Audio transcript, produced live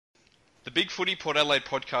The Big Footy Port Adelaide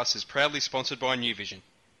podcast is proudly sponsored by New Vision.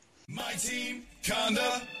 My team,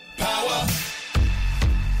 Conda, power.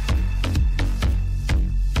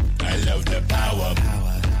 I love the power.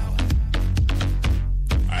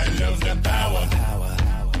 I love the power.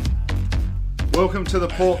 Welcome to the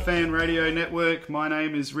Port Fan Radio Network. My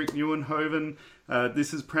name is Rick Neuenhoven.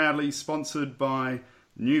 This is proudly sponsored by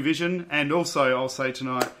New Vision, and also, I'll say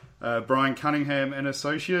tonight, Brian Cunningham and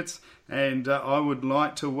Associates. And I would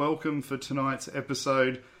like to welcome for tonight's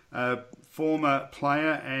episode former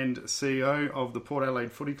player and CEO of the Port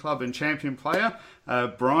Adelaide Footy Club and champion player,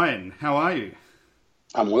 Brian. How are you?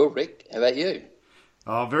 I'm well, Rick. How about you?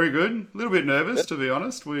 Oh, very good. A little bit nervous, to be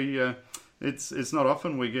honest. It's not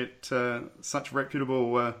often we get such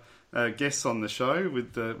reputable guests on the show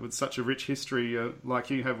with such a rich history like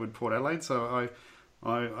you have with Port Adelaide. So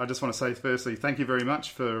I just want to say, firstly, thank you very much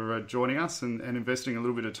for joining us and investing a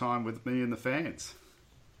little bit of time with me and the fans.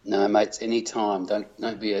 No, mates, any time.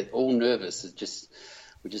 Don't be at all nervous.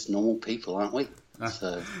 We're just normal people, aren't we?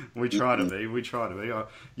 So, we try to be.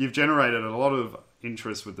 You've generated a lot of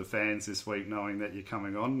interest with the fans this week, knowing that you're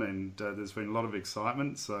coming on, and there's been a lot of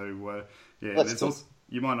excitement. So, there's also,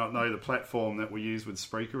 you might not know the platform that we use with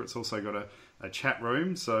Spreaker. It's also got a chat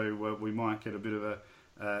room, so we might get a bit of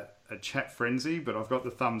a chat frenzy, but I've got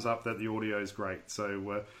the thumbs up that the audio is great.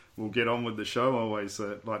 So we'll get on with the show. I always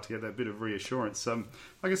like to get that bit of reassurance.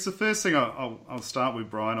 I guess the first thing I'll start with,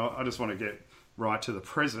 Brian, I just want to get right to the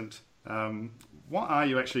present. What are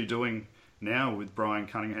you actually doing now with Brian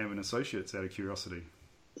Cunningham and Associates, out of curiosity?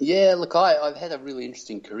 Yeah, look, I've had a really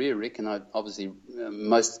interesting career, Rick, and I obviously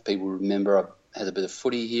most people remember I had a bit of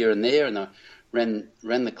footy here and there, and I ran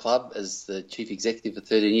the club as the chief executive for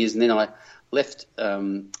 13 years, and then I left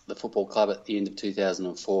the football club at the end of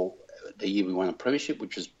 2004, the year we won a premiership,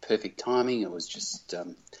 which was perfect timing. It was just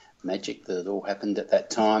magic that it all happened at that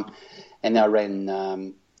time. And I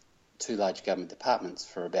ran two large government departments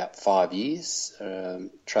for about 5 years.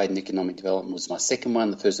 Trade and economic development was my second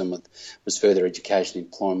one. The first one was further education,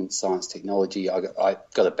 employment, science, technology. I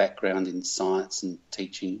got a background in science, and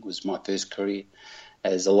teaching was my first career,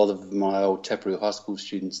 as a lot of my old Taparoo High School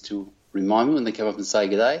students still remind me when they come up and say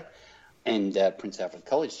good day, and Prince Alfred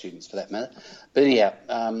College students for that matter. But anyhow,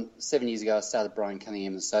 7 years ago I started Brian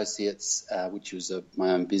Cunningham Associates, which was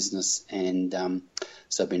my own business, and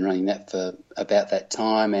so I've been running that for about that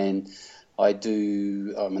time, and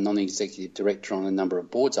I'm a non-executive director on a number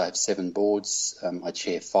of boards. I have 7 boards. I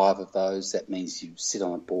chair 5 of those. That means you sit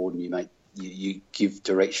on a board and you give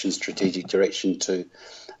strategic direction to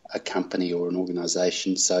a company or an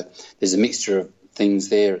organisation. So there's a mixture of things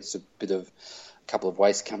there. It's a bit of a couple of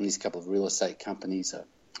waste companies, a couple of real estate companies,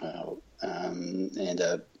 and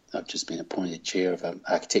I've just been appointed chair of an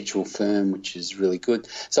architectural firm, which is really good.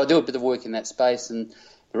 So I do a bit of work in that space, and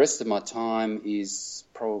the rest of my time is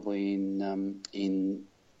probably in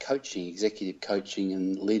coaching, executive coaching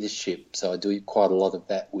and leadership. So I do quite a lot of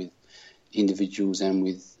that with individuals and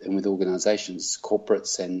with organisations,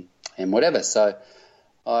 corporates and whatever. So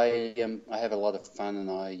I have a lot of fun,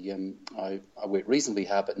 and I work reasonably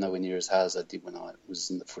hard, but nowhere near as hard as I did when I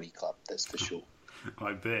was in the footy club. That's for sure.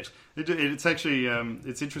 I bet it's actually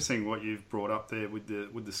it's interesting what you've brought up there with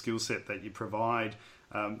the skill set that you provide.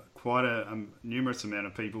 Quite a numerous amount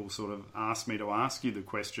of people sort of asked me to ask you the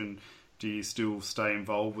question: do you still stay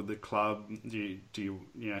involved with the club? Do you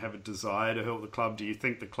have a desire to help the club? Do you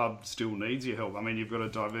think the club still needs your help? I mean, you've got a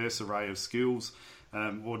diverse array of skills,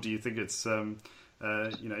 or do you think it's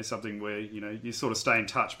something where you sort of stay in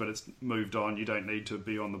touch, but it's moved on? You don't need to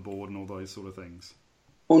be on the board and all those sort of things.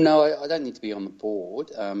 Well, no, I don't need to be on the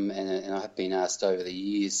board, and I have been asked over the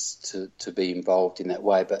years to be involved in that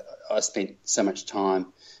way, but I spent so much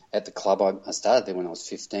time at the club. I started there when I was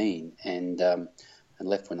 15 and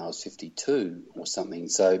left when I was 52 or something,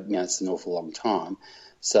 so it's an awful long time.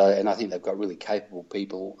 So, and I think they've got really capable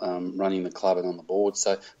people running the club and on the board.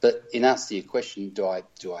 So, but in answer to your question, do I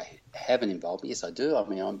have an involvement? Yes, I do. I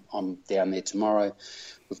mean, I'm down there tomorrow.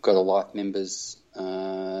 We've got a life members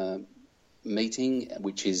meeting,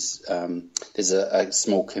 which is there's a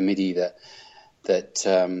small committee that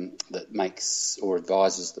makes or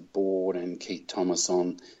advises the board and Keith Thomas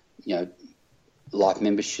on life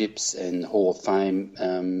memberships and Hall of Fame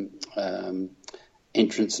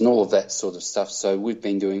entrance and all of that sort of stuff. So we've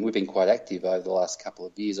been quite active over the last couple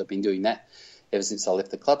of years. I've been doing that ever since I left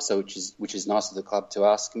the club. So which is nice of the club to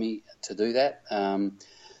ask me to do that.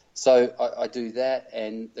 So I do that,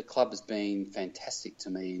 and the club has been fantastic to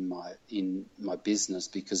me in my business,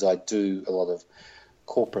 because I do a lot of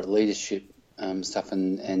corporate leadership stuff,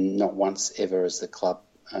 and not once ever has the club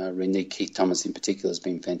Renee Keith Thomas in particular has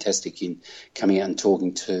been fantastic in coming out and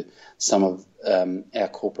talking to some of our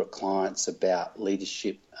corporate clients about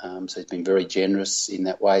leadership. So he's been very generous in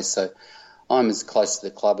that way. So I'm as close to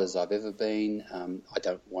the club as I've ever been. I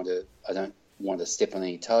don't want to step on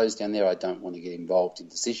any toes down there. I don't want to get involved in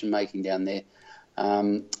decision making down there.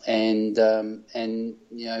 And I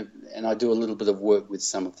do a little bit of work with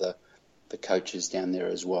some of the coaches down there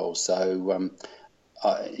as well. So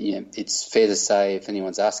it's fair to say, if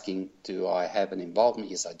anyone's asking, do I have an involvement?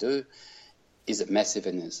 Yes, I do. Is it massive,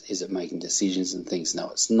 and is it making decisions and things?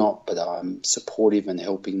 No, it's not, but I'm supportive and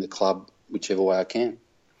helping the club whichever way I can.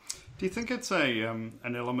 Do you think it's an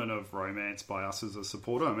element of romance by us as a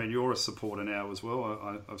supporter? I mean, you're a supporter now as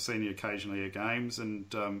well. I've seen you occasionally at games, and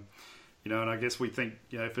and I guess we think,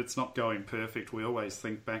 if it's not going perfect, we always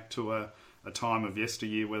think back to a time of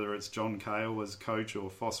yesteryear, whether it's John Cale as coach or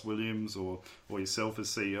Foss Williams or yourself as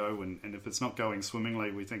CEO, and if it's not going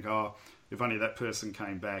swimmingly, we think, if only that person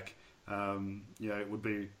came back, it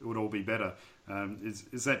would all be better.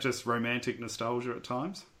 Is that just romantic nostalgia at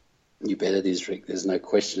times? You bet it is, Rick. There's no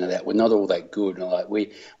question of that. We're not all that good.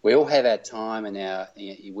 We all have our time, and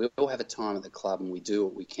we all have a time at the club, and we do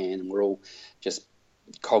what we can, and we're all just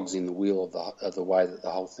cogs in the wheel of the way that the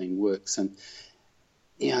whole thing works. And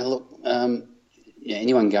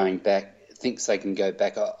anyone going back thinks they can go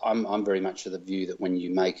back. I'm very much of the view that when you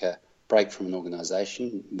make a break from an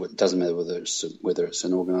organisation, it doesn't matter whether it's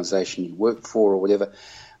an organisation you work for or whatever,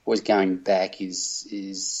 always going back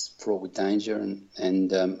is fraught with danger,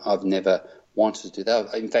 and I've never wanted to do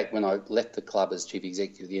that. In fact, when I left the club as chief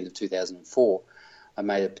executive at the end of 2004, I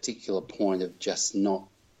made a particular point of just not.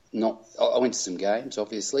 I went to some games,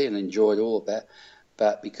 obviously, and enjoyed all of that,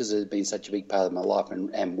 but because it had been such a big part of my life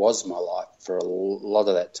and was my life for a lot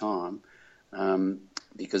of that time,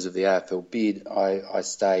 because of the AFL bid, I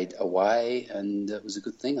stayed away, and it was a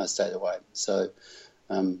good thing I stayed away. So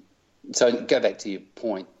go back to your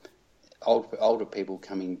point, older people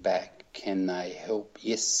coming back, can they help?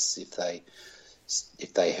 Yes, if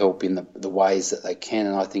they help in the ways that they can,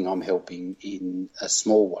 and I think I'm helping in a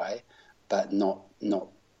small way, but not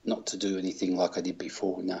to do anything like I did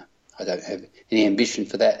before. No, I don't have any ambition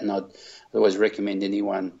for that, and I'd always recommend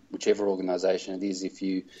anyone, whichever organisation it is, if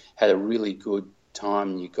you had a really good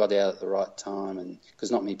time, you got out at the right time, and because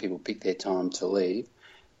not many people pick their time to leave,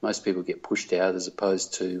 most people get pushed out as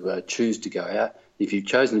opposed to choose to go out. If you've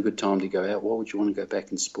chosen a good time to go out, why would you want to go back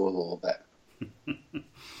and spoil all of that?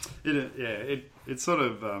 It sort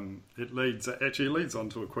of it leads on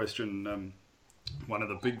to a question. One of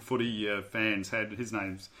the big footy fans had, his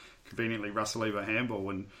name's conveniently Russell Eber Handball,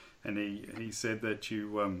 and he said that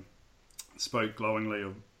you spoke glowingly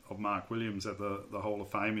of Mark Williams at the Hall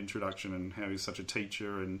of Fame introduction and how he's such a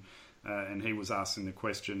teacher, and he was asking the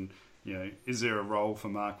question, is there a role for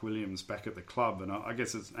Mark Williams back at the club? And I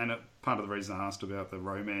guess part of the reason I asked about the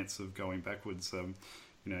romance of going backwards,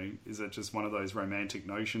 is it just one of those romantic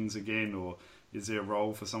notions again, or is there a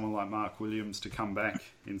role for someone like Mark Williams to come back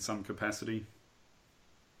in some capacity?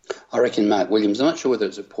 I reckon Mark Williams, I'm not sure whether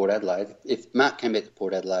it's at Port Adelaide. If Mark came back to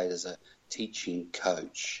Port Adelaide as a teaching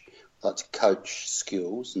coach, like to coach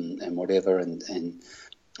skills and whatever, and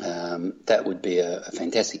that would be a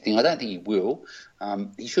fantastic thing. I don't think he will.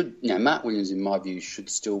 He should, Mark Williams, in my view, should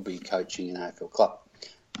still be coaching an AFL club.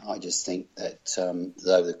 I just think that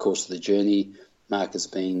over the course of the journey, Mark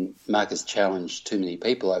has challenged too many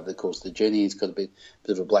people over the course of the journey. He's got a bit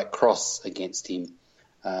of a black cross against him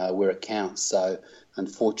where it counts. So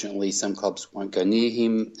unfortunately, some clubs won't go near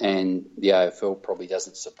him, and the AFL probably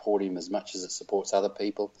doesn't support him as much as it supports other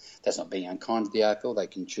people. That's not being unkind to the AFL. They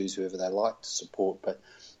can choose whoever they like to support, but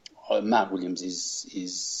Mark Williams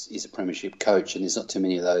is a premiership coach, and there's not too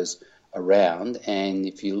many of those around. And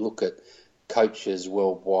if you look at coaches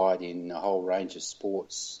worldwide in a whole range of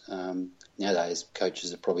sports, nowadays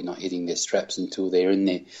coaches are probably not hitting their straps until they're in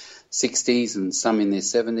their 60s and some in their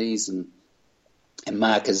 70s, and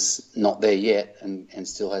Mark is not there yet and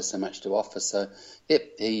still has so much to offer. So,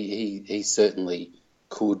 yep, he certainly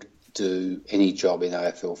could do any job in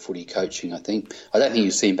AFL footy coaching, I think. I don't think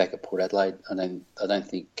you'll see him back at Port Adelaide. I don't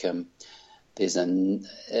think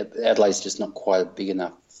Adelaide's just not quite a big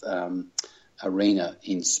enough arena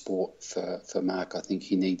in sport for Mark. I think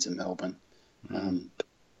he needs a Melbourne.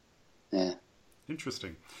 Yeah.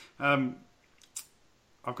 Interesting.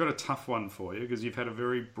 I've got a tough one for you because you've had a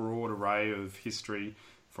very broad array of history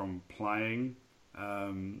from playing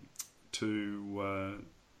to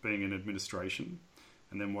being in administration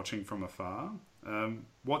and then watching from afar.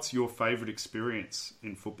 What's your favourite experience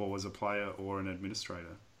in football as a player or an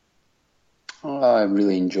administrator? I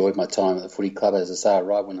really enjoyed my time at the footy club, as I say,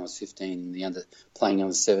 right when I was 15, playing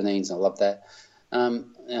under 17s, and I loved that.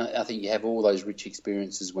 I think you have all those rich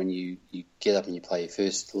experiences when you get up and you play your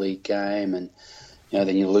first league game, and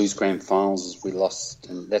then you lose grand finals as we lost,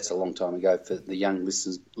 and that's a long time ago for the young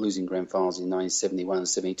listeners, losing grand finals in 1971 and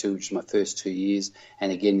 72, which was my first 2 years,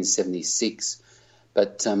 and again in 76.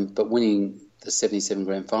 But winning the 77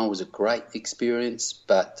 grand final was a great experience.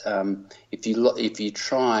 But if you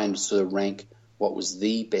try and sort of rank what was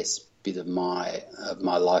the best bit of my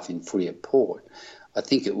life in footy at Port, I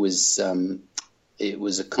think it was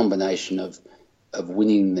a combination of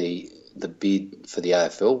winning the bid for the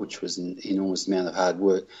AFL, which was an enormous amount of hard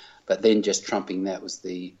work, but then just trumping that was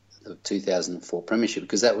the 2004 premiership,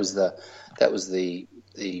 because that was the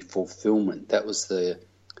fulfilment. That was the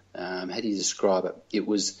how do you describe it?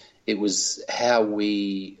 It was how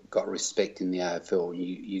we got respect in the AFL.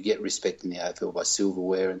 You get respect in the AFL by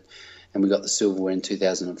silverware, and we got the silverware in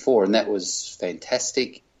 2004, and that was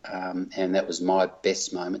fantastic. And that was my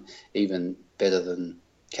best moment, even better than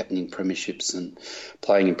captaining premierships and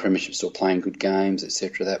playing in premierships or playing good games,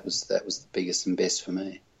 etc. That was the biggest and best for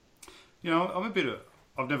me.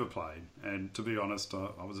 I've never played, and to be honest,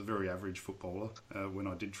 I was a very average footballer when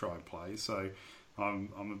I did try and play. So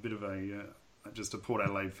I'm a bit of just a Port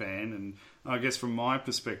Adelaide fan, and I guess from my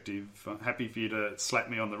perspective, happy for you to slap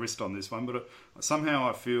me on the wrist on this one, but somehow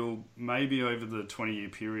I feel maybe over the 20-year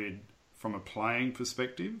period, from a playing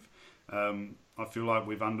perspective, I feel like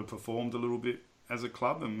we've underperformed a little bit as a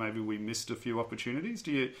club, and maybe we missed a few opportunities.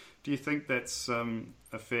 Do you think that's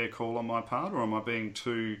a fair call on my part, or am I being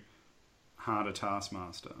too hard a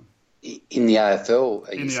taskmaster? In the AFL,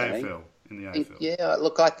 in the AFL. Yeah,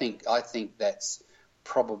 look, I think that's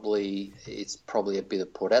probably a bit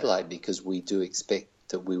of Port Adelaide, because we do expect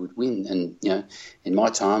that we would win, and in my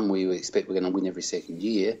time we would expect we're going to win every second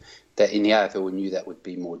year. That in the AFL we knew that would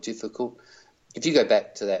be more difficult. If you go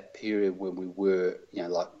back to that period when we were,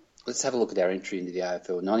 let's have a look at our entry into the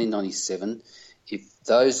AFL, 1997. If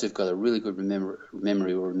those who've got a really good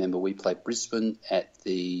memory will remember, we played Brisbane at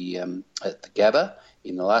the Gabba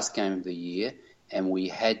in the last game of the year, and we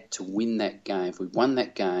had to win that game. If we won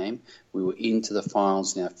that game, we were into the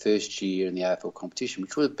finals in our first year in the AFL competition,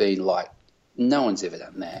 which would have been like, no one's ever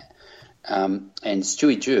done that. And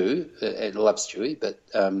Stewie Jew, I love Stewie, but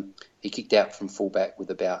he kicked out from fullback with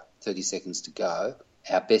about 30 seconds to go,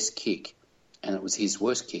 our best kick, and it was his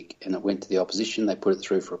worst kick, and it went to the opposition. They put it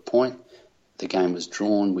through for a point. The game was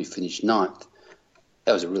drawn. We finished 9th.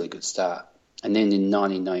 That was a really good start. And then in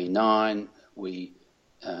 1999, we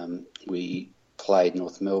played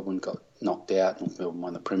North Melbourne, got knocked out. North Melbourne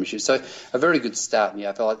won the premiership. So a very good start in the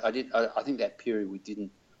AFL. I think that period we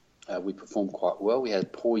performed quite well. We had a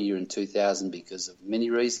poor year in 2000 because of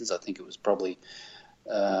many reasons. I think it was probably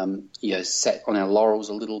sat on our laurels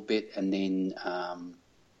a little bit, and then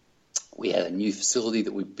we had a new facility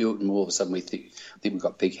that we built, and all of a sudden I think we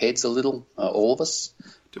got big heads a little, all of us.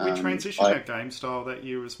 Did we transition our game style that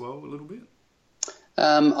year as well a little bit?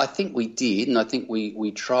 I think we did, and I think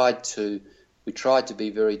we tried to be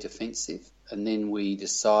very defensive, and then we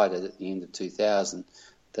decided at the end of 2000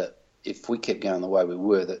 that if we kept going the way we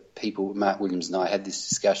were, that Mark Williams and I had this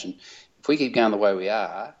discussion, if we keep going the way we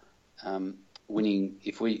are, winning,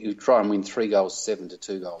 if we try and win 3-7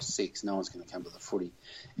 to 2-6, no one's going to come to the footy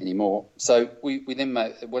anymore. So we then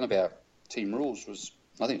made, one of our team rules was,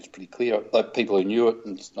 I think it was pretty clear, like people who knew it,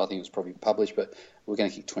 and I think it was probably published, but we're going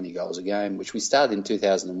to kick 20 goals a game, which we started in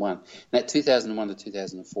 2001. In that 2001 to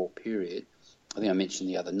 2004 period, I think I mentioned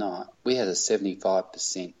the other night, we had a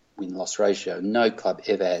 75% win-loss ratio. No club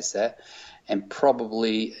ever has that. And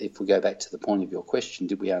probably, if we go back to the point of your question,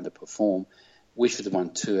 did we underperform? We should have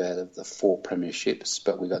won 2 out of the 4 premierships,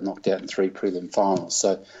 but we got knocked out in 3 prelim finals.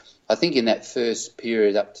 So I think in that first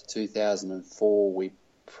period up to 2004, we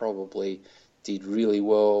probably did really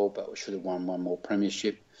well, but we should have won 1 more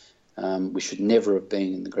premiership. We should never have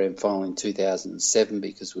been in the grand final in 2007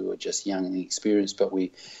 because we were just young and inexperienced, but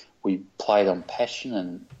we played on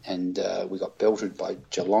passion, and we got belted by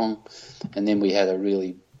Geelong, and then we had a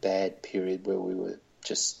really bad period where we were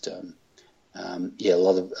just a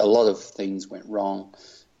lot of things went wrong,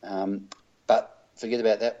 but forget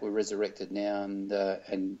about that. We're resurrected now, and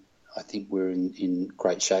I think we're in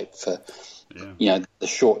great shape for the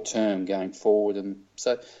short term going forward. And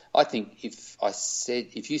so I think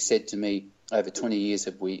if you said to me over 20 years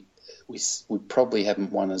have we probably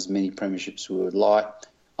haven't won as many premierships we would like,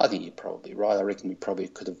 I think you're probably right. I reckon we probably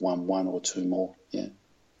could have won 1 or 2 more. Yeah.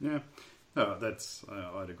 Yeah. No,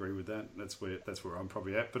 I'd agree with that. That's where I'm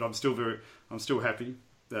probably at. But I'm still happy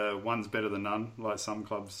one's better than none, like some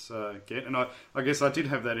clubs get. And I guess I did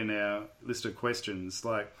have that in our list of questions.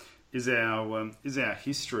 Like, is our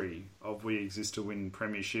history of we exist to win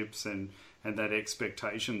premierships and that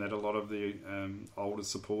expectation that a lot of the older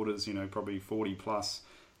supporters, probably 40 plus,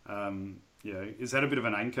 is that a bit of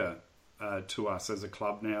an anchor to us as a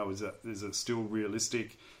club now? Is it still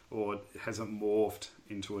realistic, or has it morphed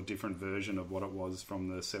into a different version of what it was from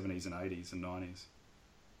the 70s and 80s and 90s?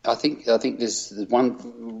 I think there's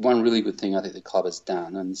one really good thing I think the club has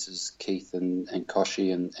done, and this is Keith and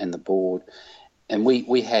Koshy and the board. And we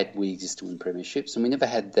exist to win premierships, and we never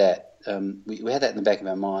had that. We had that in the back of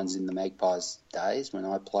our minds in the Magpies days when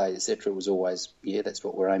I played, etc. It was always, that's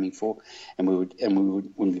what we're aiming for, and we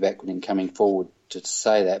wouldn't be backward in coming forward to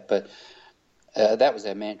say that. But that was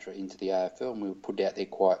our mantra into the AFL, and we were put out there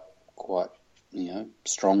quite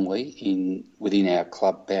strongly within our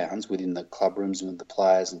club bounds, within the club rooms with the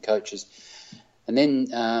players and coaches. And then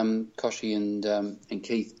Koshy and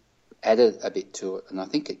Keith added a bit to it, and I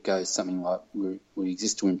think it goes something like we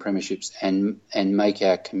exist to win premierships and make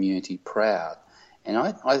our community proud. And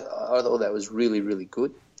I thought that was really, really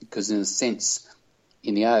good, because in a sense,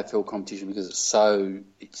 in the AFL competition, because it's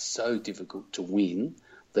so difficult to win,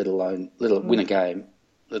 let alone win a game,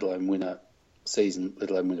 let alone win a season, let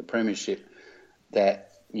alone win a premiership, that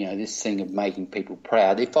this thing of making people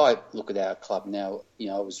proud. If I look at our club now,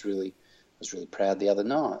 I was really proud the other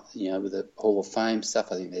night, with the Hall of Fame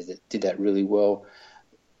stuff. I think they did that really well.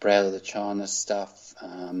 Proud of the China stuff,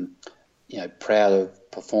 proud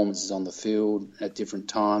of performances on the field at different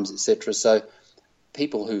times, etc. So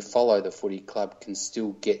people who follow the footy club can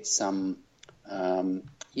still get some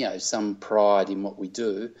pride in what we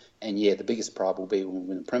do. And the biggest pride will be when we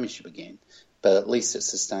win a premiership again. But at least it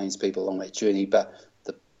sustains people along that journey. But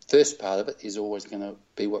the first part of it is always going to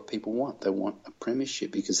be what people want. They want a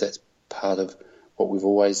premiership, because that's part of what we've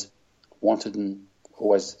always wanted and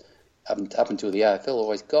always, up until the AFL,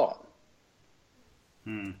 always got.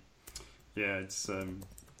 Yeah, it's an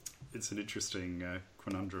interesting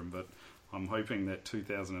conundrum, but I'm hoping that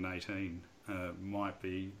 2018 might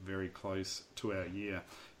be very close to our year.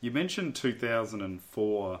 You mentioned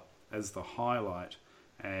 2004 as the highlight,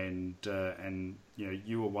 and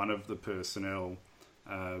you were one of the personnel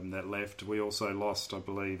that left. We also lost, I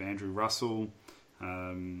believe, Andrew Russell,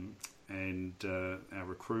 and our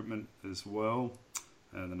recruitment as well.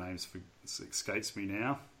 The names escapes me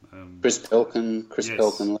now. Chris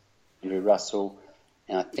Pelkin, Andrew Russell,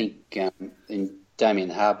 and I think Damien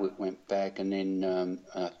Hardwick went back, and then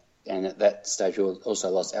and at that stage we also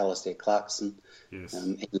lost Alistair Clarkson. Yes.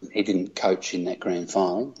 He didn't coach in that grand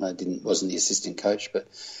final. Wasn't the assistant coach, but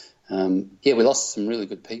we lost some really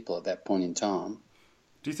good people at that point in time.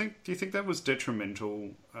 Do you think that was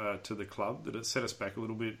detrimental to the club, that it set us back a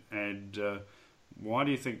little bit? And why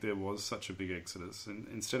do you think there was such a big exodus? And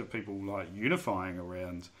instead of people unifying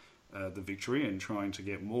around the victory and trying to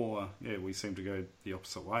get more, we seem to go the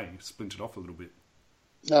opposite way, splintered off a little bit.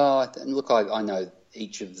 Look, I know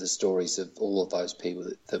each of the stories of all of those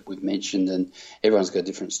people that we've mentioned, and everyone's got a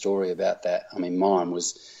different story about that. I mean, mine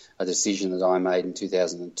was a decision that I made in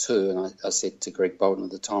 2002, and I said to Greg Bolton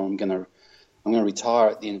at the time, I'm going to retire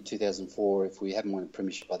at the end of 2004. If we haven't won a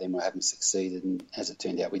premiership by then, we haven't succeeded. And as it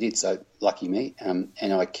turned out, we did. So lucky me. And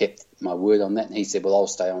I kept my word on that. And he said, well, I'll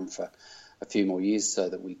stay on for a few more years so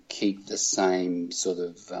that we keep the same sort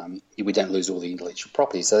of, we don't lose all the intellectual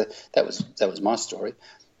property. So that was my story.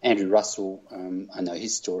 Andrew Russell, I know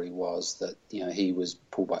his story was that, he was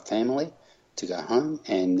pulled by family to go home,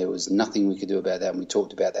 and there was nothing we could do about that. And we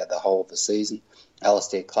talked about that the whole of the season.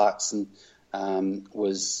 Alistair Clarkson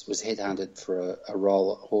was headhunted for a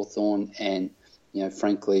role at Hawthorn, and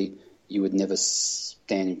frankly, you would never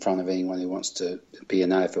stand in front of anyone who wants to be an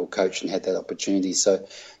AFL coach and had that opportunity. So,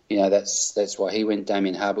 that's why he went.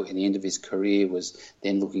 Damien Hardwick, at the end of his career, was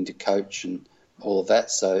then looking to coach and all of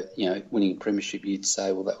that. So, winning a premiership, you'd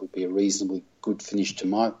say, well, that would be a reasonably good finish to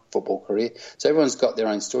my football career. So everyone's got their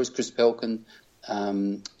own stories. Chris Pelkin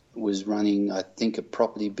was running, I think, a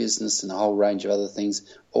property business and a whole range of other things,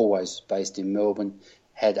 always based in Melbourne,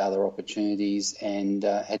 had other opportunities, and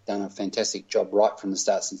had done a fantastic job right from the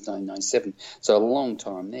start since 1997. So a long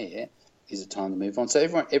time there is a time to move on. So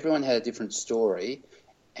everyone had a different story,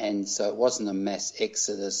 and so it wasn't a mass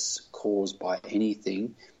exodus caused by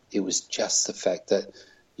anything. It was just the fact that,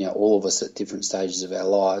 all of us at different stages of our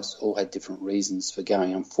lives all had different reasons for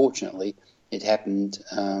going. Unfortunately, it happened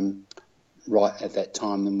right at that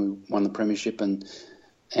time when we won the premiership, and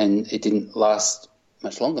it didn't last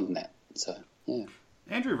much longer than that. So, yeah.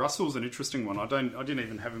 Andrew Russell's an interesting one. I didn't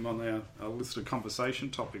even have him on our list of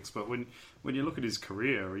conversation topics. But when you look at his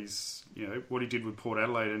career, he's what he did with Port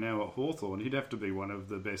Adelaide and now at Hawthorn, he'd have to be one of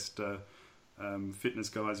the best fitness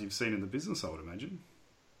guys you've seen in the business, I would imagine.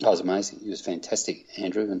 That was amazing. He was fantastic,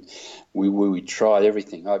 Andrew, and we tried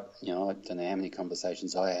everything. I don't know how many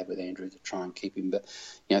conversations I had with Andrew to try and keep him, but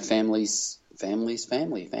family's family.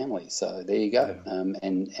 So there you go.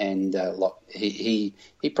 Yeah. Like he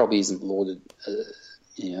probably isn't lauded,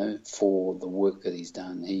 for the work that he's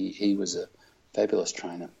done. He was a fabulous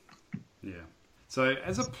trainer. Yeah. So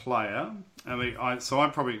as a player, I mean, I'm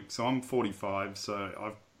 45,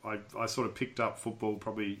 so I sort of picked up football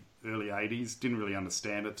probably early 80s, didn't really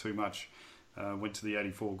understand it too much. Went to the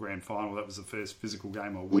 84 grand final. That was the first physical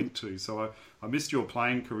game I went to. So I missed your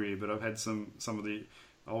playing career, but I've had some of the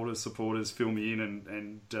older supporters fill me in,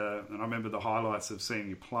 and I remember the highlights of seeing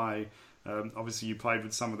you play. Obviously, you played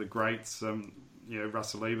with some of the greats,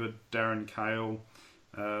 Russell Ebert, Darren Cahill,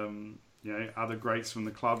 other greats from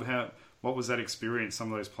the club. What was that experience,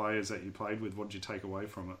 some of those players that you played with? What did you take away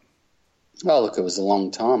from it? Oh, look, it was a long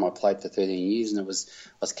time. I played for 13 years, and I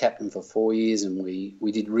was captain for 4 years, and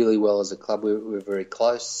we did really well as a club. We were very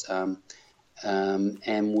close, and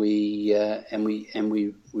we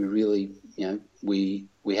really,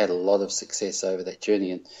 we had a lot of success over that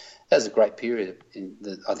journey, and that was a great period.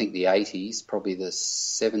 I think the 80s, probably the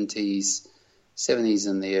 70s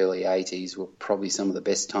and the early 80s were probably some of the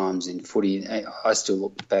best times in footy. I still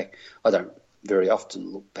look back. I don't very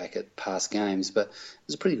often look back at past games, but it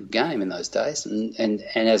was a pretty good game in those days. And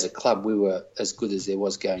as a club, we were as good as there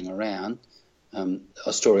was going around.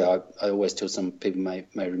 A story I always tell, some people may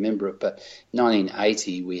remember it, but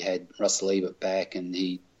 1980 we had Russell Ebert back, and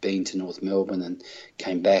he'd been to North Melbourne and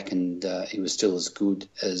came back, and he was still as good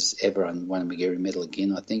as ever and won a Magarey medal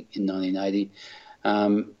again, I think, in 1980.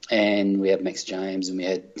 And we had Max James, and we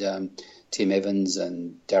had Tim Evans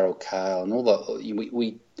and Daryl Cahill, and all that.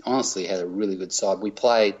 We honestly had a really good side. We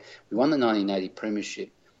won the 1980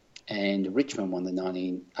 Premiership, and Richmond won the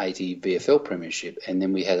 1980 VFL Premiership, and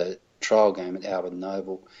then we had a trial game at Albion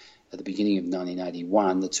Oval at the beginning of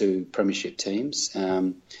 1981, the two Premiership teams,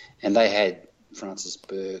 and they had Francis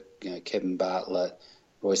Burke, Kevin Bartlett,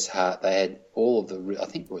 Royce Hart. They had all of the, I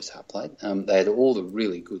think Royce Hart played. They had all the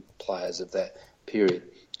really good players of that period,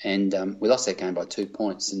 and we lost that game by 2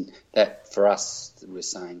 points, and that for us, we're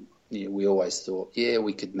saying, we always thought,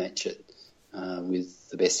 we could match it with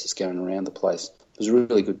the best that's going around the place. It was a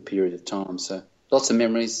really good period of time, so lots of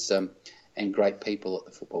memories and great people at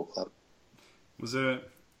the football club. Was there,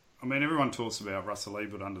 I mean, everyone talks about Russell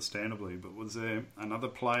Ebert, understandably, but was there another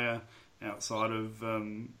player outside of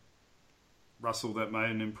Russell that made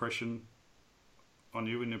an impression on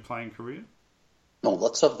you in your playing career? Oh,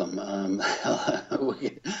 lots of them. I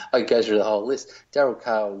could go through the whole list. Daryl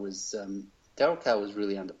Cahill was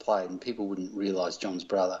really underplayed, and people wouldn't realise John's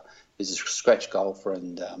brother. He was a scratch golfer,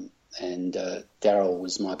 and Daryl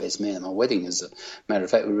was my best man at my wedding. As a matter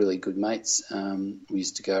of fact, we were really good mates. We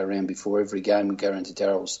used to go around before every game. We'd go around to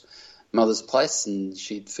Daryl's mother's place, and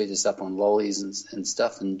she'd feed us up on lollies and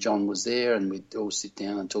stuff, and John was there, and we'd all sit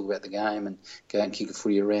down and talk about the game and go out and kick a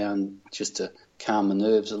footy around just to calm the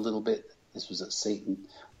nerves a little bit. This was at Seaton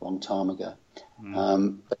a long time ago.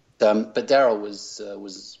 But Daryl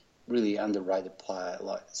was really underrated player,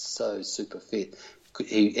 like so super fit.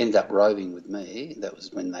 He ended up roving with me. That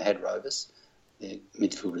was when they had rovers. They're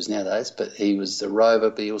midfielders nowadays, but he was a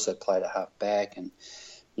rover, but he also played at half back, and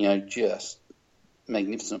just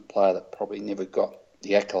magnificent player that probably never got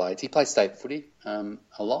the accolades. He played state footy a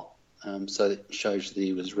lot, so it shows that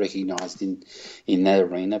he was recognised in that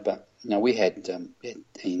arena. But we had an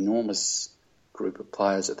enormous group of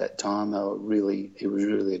players at that time. It was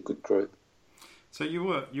really a good group. So you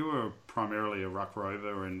were primarily a ruck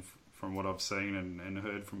rover, and from what I've seen and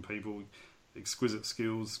heard from people, exquisite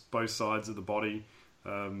skills, both sides of the body,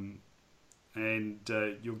 and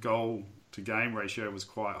your goal to game ratio was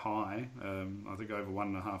quite high. I think over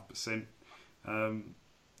 1.5%.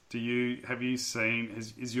 Have you seen,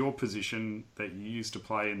 is your position that you used to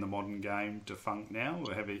play in the modern game defunct now,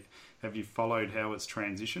 or have you followed how it's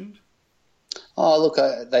transitioned? Oh, look,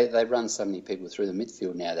 they run so many people through the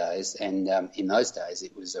midfield nowadays, and in those days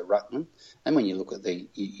it was a ruckman. And when you look at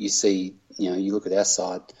you look at our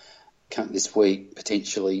side this week,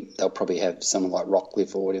 potentially they'll probably have someone like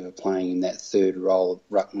Rockcliffe or whatever playing in that third role of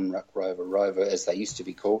ruckman, ruck rover, rover, as they used to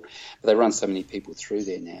be called. But they run so many people through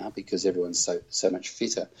there now because everyone's so much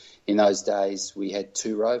fitter. In those days we had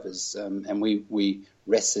two rovers, and we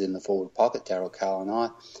rested in the forward pocket, Daryl Cahill and I,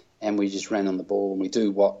 and we just ran on the ball, and we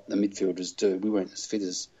do what the midfielders do. We weren't as fit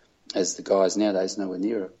as the guys nowadays, nowhere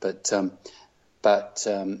near it. But but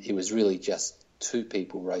it was really just two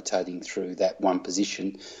people rotating through that one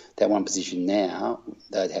position. That one position now,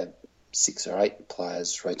 they'd have 6 or 8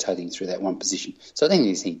 players rotating through that one position. So I don't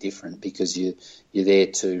think it's any different because you're there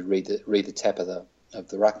to read the tap of the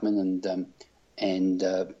ruckman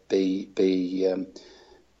and be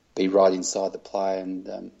right inside the play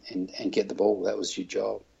and get the ball. That was your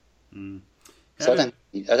job. Mm. So I don't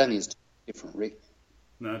think it's different, Rick.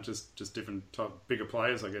 No, just different type, bigger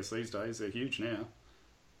players, I guess, these days. They're huge now.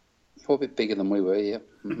 A bit bigger than we were, yeah.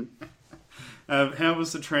 Mm-hmm. How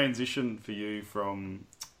was the transition for you from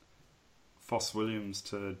Foss Williams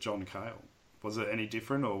to John Cahill? Was it any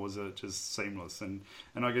different, or was it just seamless? And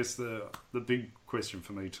I guess the big question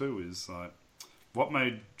for me too is like, what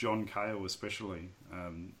made John Cahill especially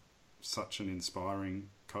such an inspiring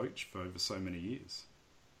coach for over so many years?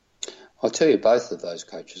 I'll tell you, both of those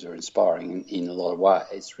coaches are inspiring in a lot of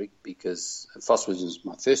ways, Rick, because Foss was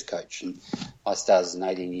my first coach, and I started as an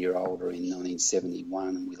 18-year-old in 1971,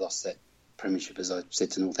 and we lost that premiership, as I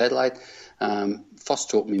said, to North Adelaide. Foss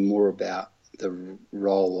taught me more about the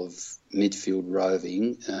role of midfield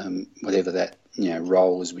roving, whatever that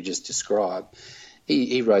role as we just described.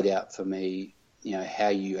 He wrote out for me, how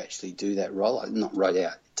you actually do that role. Not wrote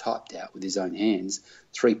out, typed out with his own hands,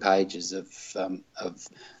 3 pages of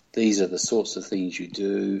these are the sorts of things you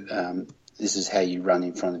do. This is how you run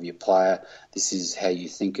in front of your player. This is how you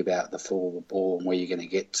think about the fall of the ball and where you're going to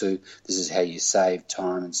get to. This is how you save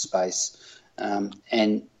time and space. He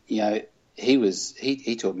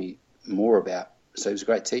taught me more about. So he was a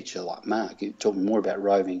great teacher, like Mark. He taught me more about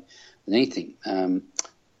roving than anything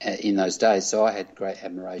in those days. So I had great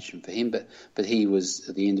admiration for him. But he was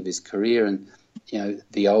at the end of his career, and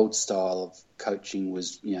the old style of coaching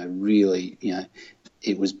was really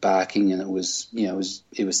it was barking, and it was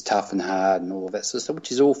tough and hard and all of that sort of stuff,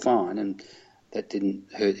 which is all fine, and that didn't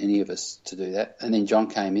hurt any of us to do that. And then John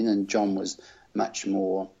came in, and John was much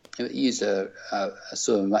more, used a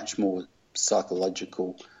sort of much more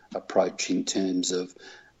psychological approach in terms of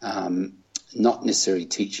not necessarily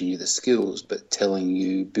teaching you the skills, but telling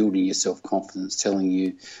you, building your self-confidence, telling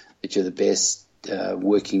you that you're the best,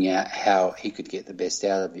 working out how he could get the best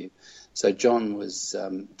out of you. So John was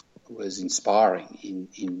inspiring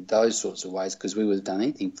in those sorts of ways, because we would have done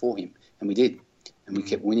anything for him, and we did, and we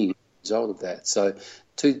kept winning as a result of that. So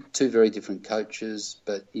two very different coaches,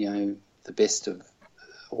 but the best of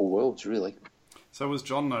all worlds, really. So was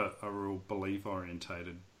John a real belief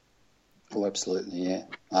orientated? Oh, absolutely, yeah.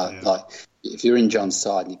 Like if you're in John's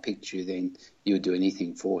side and he picked you, then you would do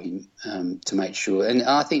anything for him to make sure. And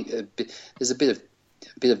I think there's a bit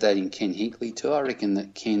of that in Ken Hinkley too. I reckon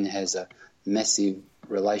that Ken has a massive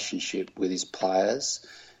relationship with his players,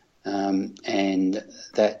 and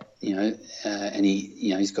that and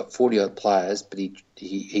he's got 40 odd players, but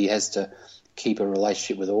he has to keep a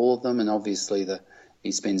relationship with all of them, and obviously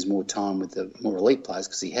he spends more time with the more elite players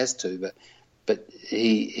because he has to, but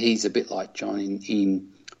he's a bit like John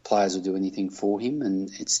in players will do anything for him, and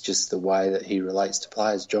it's just the way that he relates to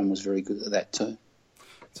players. John was very good at that too.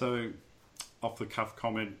 So, off the cuff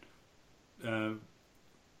comment.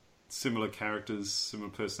 Similar characters, similar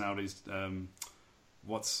personalities.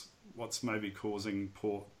 What's maybe causing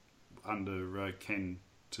Port under Ken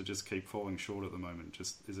to just keep falling short at the moment?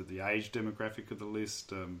 Is it the age demographic of the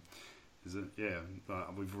list? Is it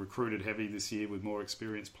we've recruited heavy this year with more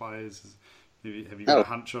experienced players. Have you got a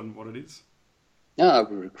hunch on what it is? No,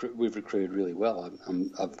 we've recruited really well.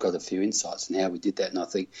 I've got a few insights on how we did that, and I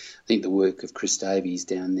think the work of Chris Davies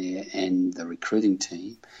down there and the recruiting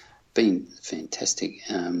team been fantastic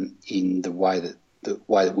in the way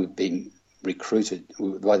that we've been recruited,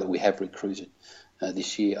 the way that we have recruited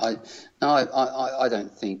this year. I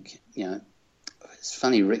don't think it's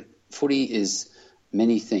funny, Rick. Footy is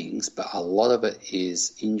many things, but a lot of it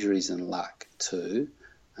is injuries and luck too.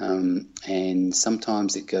 And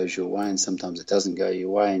sometimes it goes your way, and sometimes it doesn't go your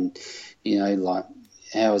way. And like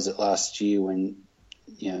how was it last year when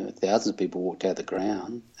thousands of people walked out of the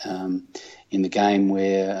ground in the game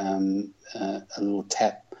where a little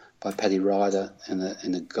tap by Paddy Ryder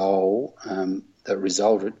and a goal that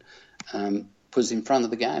resulted put us in front of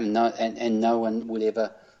the game, and no one would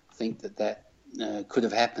ever think that could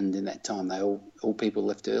have happened in that time. All people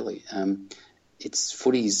left early.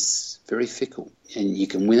 Footy's very fickle, and you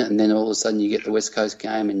can win it, and then all of a sudden you get the West Coast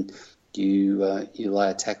game and you lay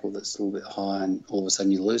a tackle that's a little bit high, and all of a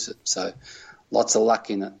sudden you lose it. So lots of luck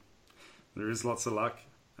in it. There is lots of luck.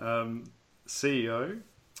 CEO,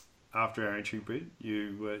 after our entry bid,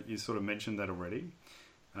 you sort of mentioned that already.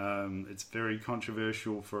 It's very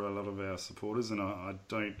controversial for a lot of our supporters, and I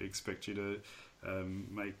don't expect you to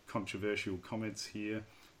make controversial comments here.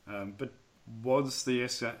 But Was the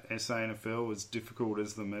SANFL as difficult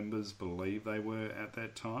as the members believe they were at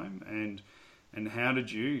that time? And how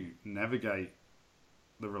did you navigate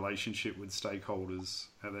the relationship with stakeholders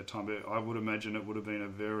at that time? I would imagine it would have been a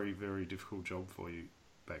very, very difficult job for you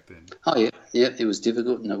back then. Oh yeah, it was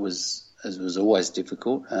difficult, and it was always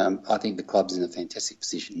difficult. I think the club's in a fantastic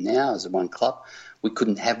position now as a one club. We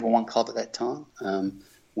couldn't have one club at that time. And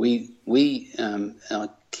I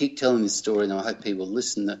keep telling this story, and I hope people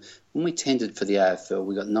listen, that when we tendered for the AFL,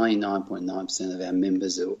 we got 99.9% of our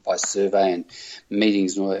members by survey and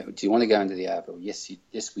meetings and all that. Do you want to go into the AFL?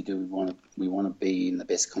 Yes, we do. We want to be in the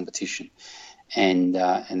best competition, and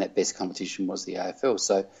that best competition was the AFL.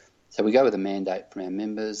 So we go with a mandate from our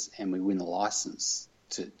members, and we win a licence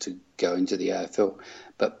to go into the AFL.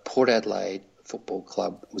 But Port Adelaide Football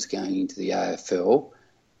Club was going into the AFL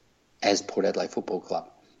as Port Adelaide Football Club.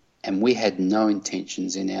 And we had no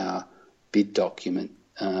intentions in our bid document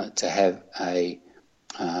to have a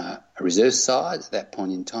reserve side at that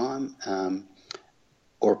point in time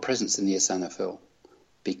or a presence in the SANFL,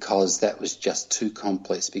 because that was just too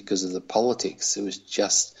complex because of the politics. It was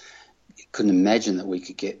just, you couldn't imagine that we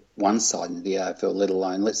could get one side into the AFL, let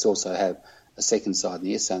alone let's also have a second side in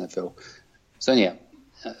the SANFL. So anyhow,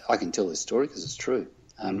 I can tell this story because it's true.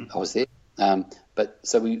 I was there. But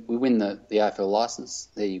so we win the AFL licence.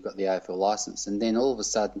 There you've got the AFL licence. And then all of a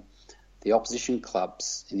sudden, the opposition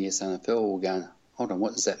clubs in the SANFL were going, hold on,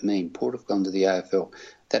 what does that mean? Port have gone to the AFL.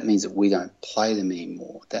 That means that we don't play them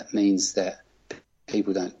anymore. That means that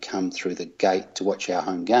people don't come through the gate to watch our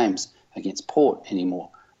home games against Port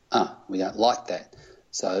anymore. We don't like that.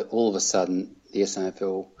 So all of a sudden, the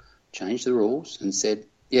SANFL changed the rules and said,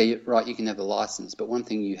 yeah, you're right, you can have the licence, but one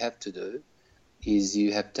thing you have to do is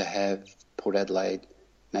you have to have Port Adelaide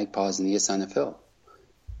Magpies in the SANFL.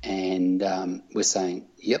 And we're saying,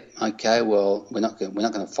 yep, okay, well, we're not going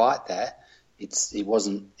to fight that. It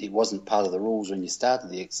wasn't part of the rules when you started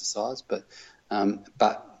the exercise, but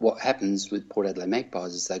what happens with Port Adelaide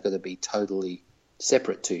Magpies is they've got to be totally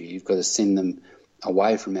separate to you. You've got to send them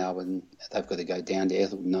away from Melbourne. They've got to go down to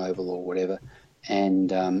Ethel Oval or whatever, and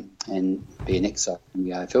be an exile from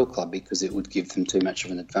the AFL club because it would give them too much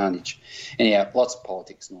of an advantage. Anyhow, lots of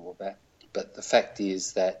politics and all of that. But the fact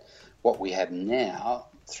is that what we have now,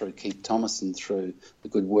 through Keith Thomas and through the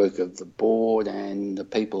good work of the board and the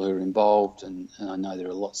people who are involved, and I know there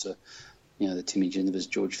are lots of, the Timmy Genevers,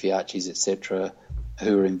 George Fiacchis, etc.,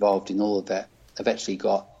 who are involved in all of that, have actually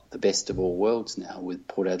got the best of all worlds now with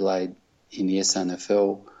Port Adelaide in the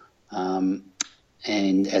SANFL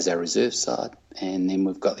and as our reserve side, and then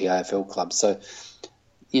we've got the AFL club. So,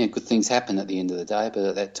 good things happen at the end of the day, but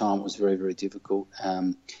at that time it was very, very difficult.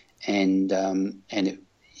 And it,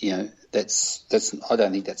 that's I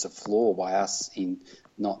don't think that's a flaw by us in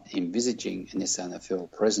not envisaging an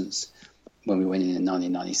SANFL presence when we went in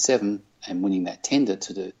 1997 and winning that tender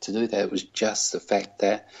to do that. It was just the fact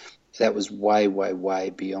that was way, way,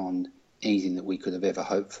 way beyond anything that we could have ever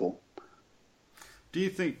hoped for. Do you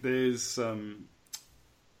think there's some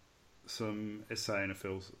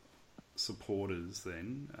SANFL supporters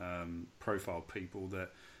then, profile people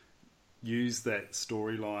that use that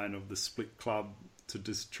storyline of the split club to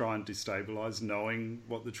just try and destabilise, knowing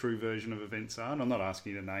what the true version of events are? And I'm not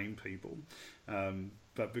asking you to name people,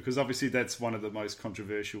 but because obviously that's one of the most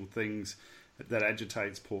controversial things that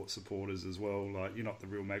agitates Port supporters as well, like you're not the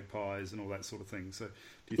real Magpies and all that sort of thing. So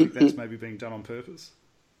do you think that's maybe being done on purpose?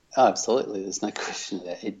 Oh, absolutely, there's no question of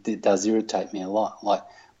that. It does irritate me a lot. Like,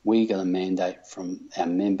 we got a mandate from our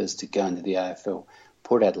members to go into the AFL.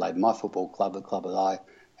 Port Adelaide, my football club, the club that I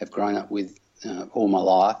have grown up with all my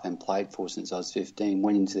life and played for since I was 15,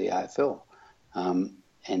 went into the AFL.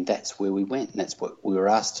 And that's where we went, and that's what we were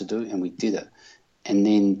asked to do, and we did it. And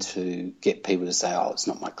then to get people to say, oh, it's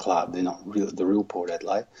not my club, they're not the real Port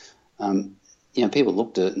Adelaide. People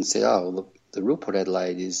looked at it and said, oh, look, the real Port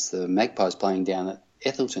Adelaide is the Magpies playing down at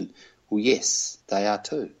Ethelton. Well, yes, they are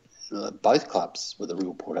too. Both clubs were the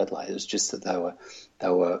real Port Adelaide. It was just that they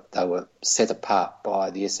were set apart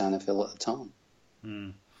by the SANFL at the time.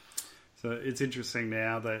 Mm. So it's interesting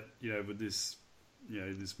now that with this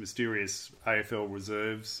this mysterious AFL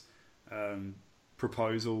reserves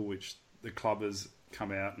proposal, which the club has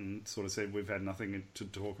come out and sort of said we've had nothing to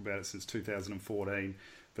talk about it since 2014,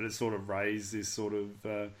 but it sort of raised this sort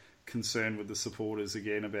of concern with the supporters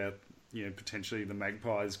again about potentially the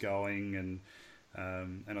Magpies going, and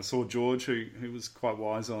I saw George who was quite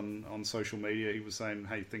wise on social media. He was saying,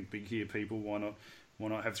 hey, think big here, people. Why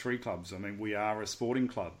not have three clubs? I mean, we are a sporting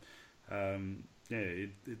club.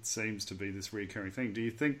 It seems to be this recurring thing. Do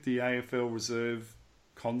you think the AFL reserve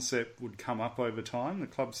concept would come up over time? The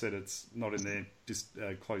club said it's not in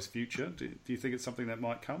their close future. Do you think it's something that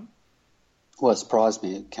might come? Well, it surprised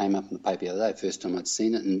me. It came up in the paper the other day, first time I'd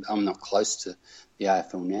seen it, and I'm not close to the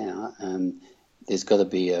AFL now. There's got to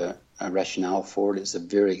be a rationale for it. It's a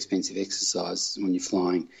very expensive exercise when you're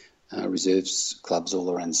flying reserves clubs all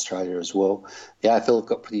around Australia as well. The AFL have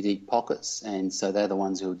got pretty deep pockets, and so they're the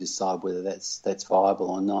ones who will decide whether that's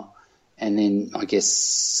viable or not. And then I guess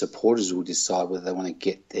supporters will decide whether they want to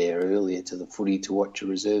get there earlier to the footy to watch a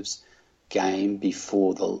reserves game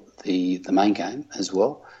before the main game as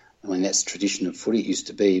well. I mean, that's the tradition of footy. It used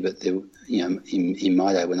to be, but there, in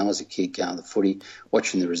my day when I was a kid going to the footy,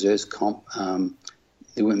 watching the reserves comp,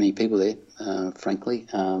 there weren't many people there, frankly.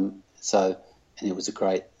 And it was a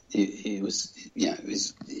great. It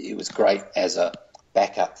was great as a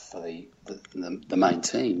backup for the main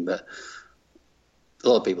team, but a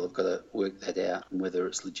lot of people have got to work that out, and whether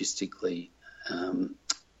it's logistically,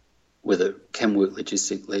 whether it can work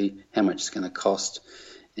logistically, how much it's going to cost,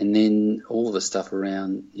 and then all of the stuff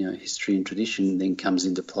around history and tradition then comes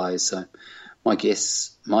into play. So my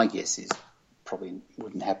guess is probably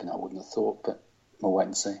wouldn't happen. I wouldn't have thought, but we'll wait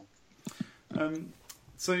and see.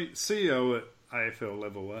 So CEO at AFL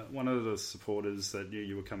level, one of the supporters that knew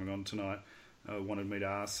you were coming on tonight wanted me to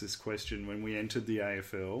ask this question. When we entered the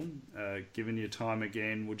AFL, given your time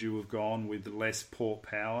again, would you have gone with less Port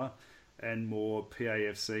Power and more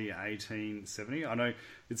PAFC 1870? I know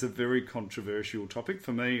it's a very controversial topic.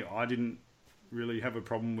 For me, I didn't really have a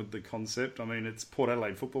problem with the concept. I mean, it's Port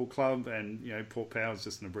Adelaide Football Club, and Port Power is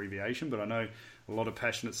just an abbreviation, but I know a lot of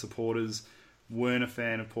passionate supporters weren't a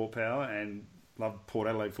fan of Port Power and loved Port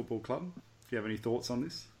Adelaide Football Club. Do you have any thoughts on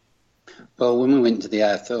this? Well, when we went into the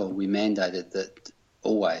AFL, we mandated that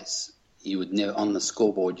always you would never, on the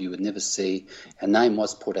scoreboard, you would never see, our name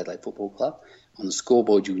was Port Adelaide Football Club. On the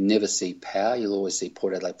scoreboard, you would never see Power. You'll always see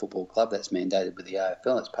Port Adelaide Football Club. That's mandated with the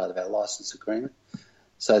AFL. That's part of our licence agreement.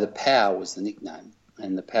 So the Power was the nickname,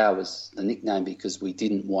 and the Power was the nickname because we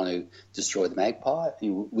didn't want to destroy the Magpie.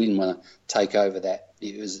 We didn't want to take over that.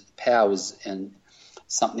 Power was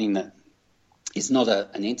something that is not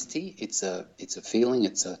an entity. It's a feeling.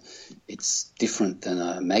 It's different than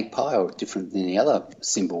a magpie or different than any other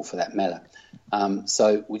symbol for that matter.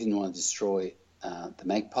 So we didn't want to destroy the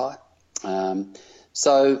Magpie.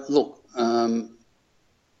 So look,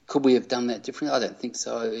 could we have done that differently? I don't think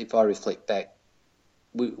so. If I reflect back,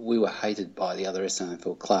 we were hated by the other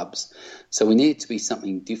SANFL clubs, so we needed to be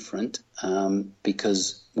something different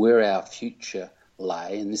because where our future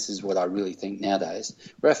lay, and this is what I really think nowadays,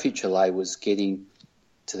 where our future lay was getting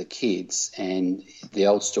to the kids. And the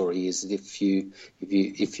old story is that if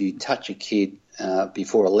you touch a kid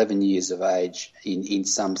before 11 years of age in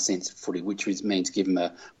some sense of footy, which means give him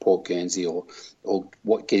a Port Guernsey or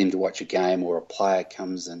get him to watch a game, or a player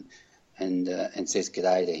comes and says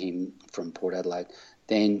g'day to him from Port Adelaide,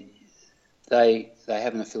 then they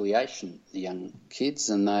have an affiliation, the young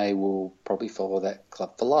kids, and they will probably follow that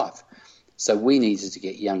club for life. So we needed to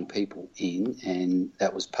get young people in, and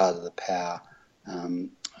that was part of the Power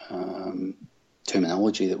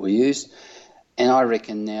terminology that we used. And I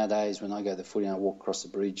reckon nowadays when I go to the footy and I walk across the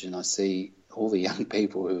bridge and I see all the young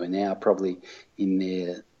people who are now probably in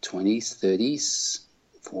their 20s, 30s,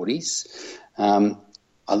 40s,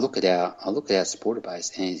 I look at our supporter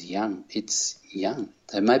base and it's young. It's young.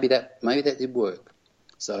 So maybe that did work.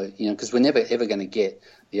 So, because we're never ever going to get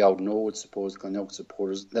the old Norwood supporters, Glenelg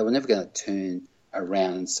supporters. They were never going to turn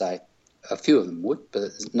around and say, a few of them would,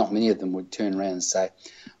 but not many of them would turn around and say,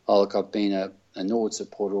 oh, look, I've been a Norwood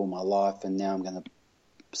supporter all my life and now I'm going to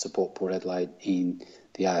support Port Adelaide in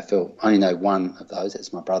the AFL. I only know one of those,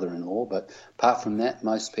 that's my brother-in-law, but apart from that,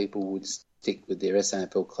 most people would stick with their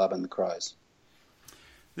SANFL club and the Crows.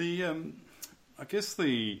 I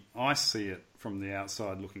see it from the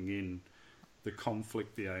outside looking in, the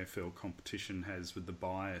conflict the AFL competition has with the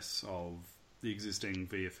bias of the existing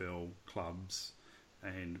VFL clubs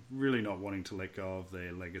and really not wanting to let go of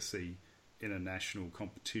their legacy in a national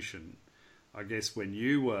competition. I guess when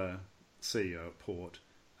you were CEO at Port,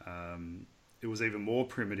 it was even more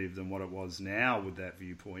primitive than what it was now with that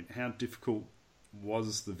viewpoint. How difficult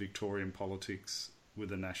was the Victorian politics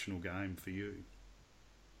with a national game for you?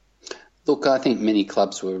 Look, I think many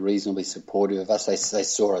clubs were reasonably supportive of us. They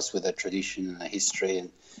saw us with a tradition and a history,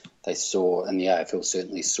 and the AFL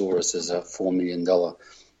certainly saw us as a $4 million,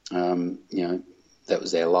 that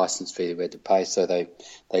was our licence fee that we had to pay. So they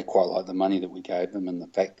quite liked the money that we gave them and the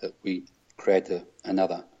fact that we created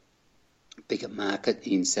another bigger market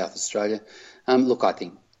in South Australia. Look, I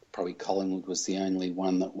think probably Collingwood was the only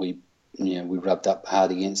one that we we rubbed up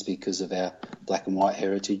hard against because of our black and white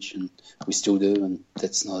heritage, and we still do, and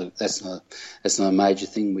that's not a major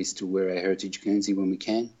thing. We still wear our heritage Guernsey when we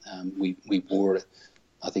can. We wore it.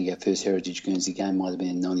 I think our first heritage Guernsey game might have been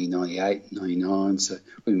in 1998, 99, so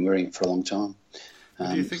we've been wearing it for a long time.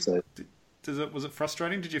 Do you think was it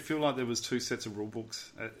frustrating? Did you feel like there was two sets of rule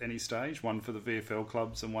books at any stage, one for the VFL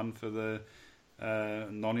clubs and one for the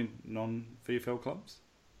non-VFL clubs?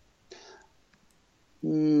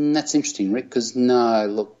 That's interesting, Rick. Because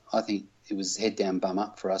I think it was head down, bum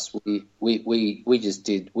up for us. We just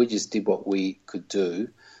did what we could do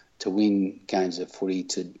to win games of footy,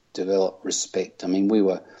 to develop respect. I mean, we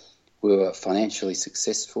were financially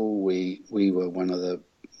successful. We were one of the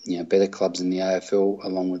better clubs in the AFL,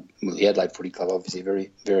 along with the Adelaide Footy Club, obviously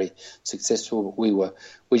very, very successful. But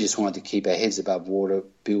we just wanted to keep our heads above water,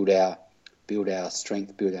 build our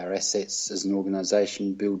strength, build our assets as an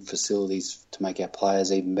organisation, build facilities to make our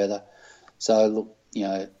players even better. So look,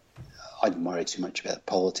 I didn't worry too much about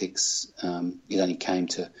politics. It only came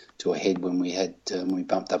to a head when we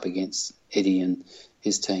bumped up against Eddie and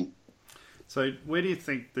his team. So where do you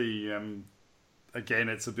think again,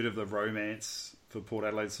 it's a bit of the romance for Port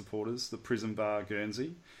Adelaide supporters, the Prison Bar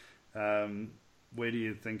Guernsey. Where do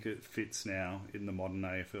you think it fits now in the modern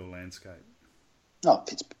AFL landscape? Oh, it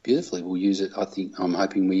fits beautifully. We'll use it. I'm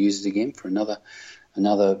hoping we use it again for another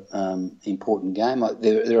important game.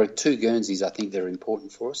 There are two Guernseys I think that are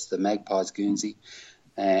important for us: the Magpies Guernsey,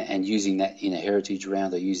 and using that in a heritage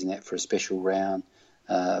round, or using that for a special round,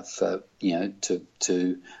 to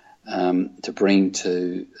bring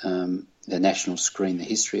to the national screen the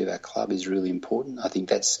history of our club is really important. I think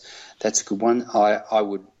that's a good one. I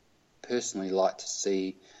would personally like to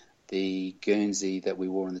see the Guernsey that we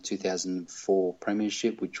wore in the 2004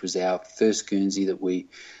 Premiership, which was our first Guernsey that we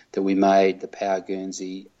made, the Power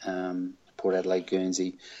Guernsey, Port Adelaide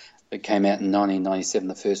Guernsey, that came out in 1997.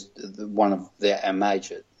 The first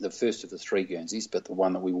of the three Guernseys, but the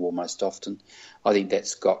one that we wore most often. I think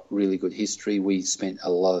that's got really good history. We spent a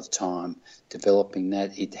lot of time developing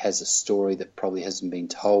that. It has a story that probably hasn't been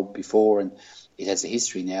told before, and it has a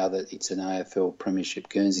history now that it's an AFL Premiership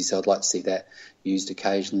Guernsey, so I'd like to see that used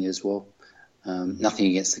occasionally as well. Nothing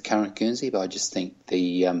against the current Guernsey, but I just think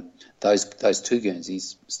those two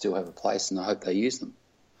Guernseys still have a place, and I hope they use them.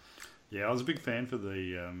 Yeah, I was a big fan for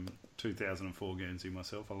the 2004 Guernsey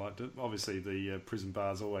myself. I liked it. Obviously, the Prison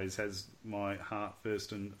Bars always has my heart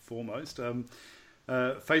first and foremost.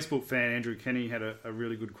 Facebook fan Andrew Kenny had a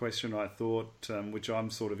really good question, I thought, which I'm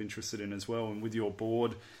sort of interested in as well. And with your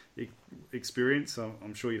board experience,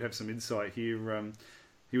 I'm sure you'd have some insight here.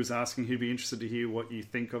 He was asking, he'd be interested to hear what you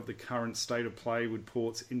think of the current state of play with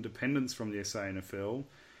Port's independence from the SANFL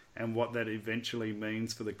and what that eventually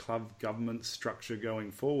means for the club government structure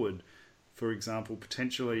going forward. For example,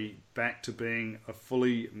 potentially back to being a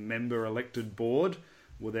fully member-elected board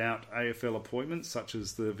without AFL appointments, such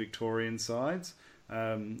as the Victorian sides,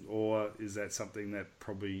 or is that something that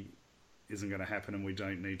probably isn't going to happen and we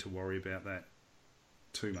don't need to worry about that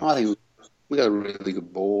too much? I think we've got a really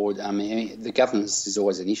good board. I mean, the governance is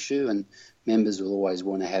always an issue, and members will always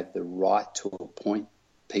want to have the right to appoint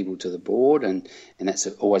people to the board, and that's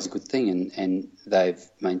always a good thing, and they've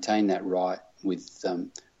maintained that right with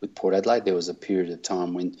Port Adelaide. There was a period of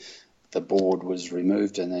time when the board was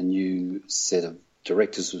removed and a new set of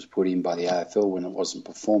directors was put in by the AFL when it wasn't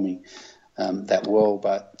performing that well.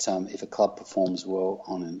 But if a club performs well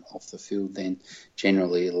on and off the field, then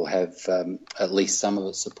generally it'll have at least some of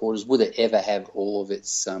its supporters. Would it ever have all of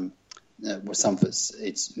its some of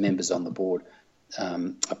its members on the board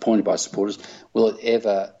appointed by supporters? Will it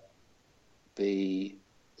ever be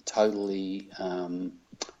totally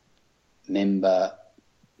member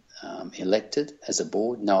elected as a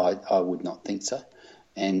board? No, I would not think so.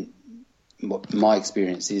 And what my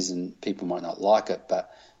experience is, and people might not like it,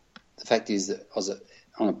 but the fact is that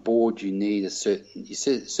on a board you need a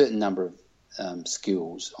certain number of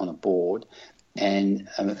skills on a board, and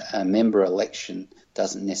a member election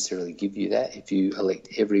doesn't necessarily give you that. If you elect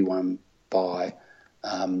everyone by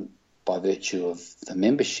virtue of the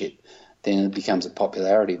membership, then it becomes a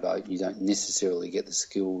popularity vote. You don't necessarily get the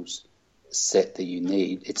skills set that you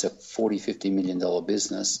need. It's a $40-50 million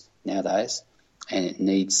business nowadays, and it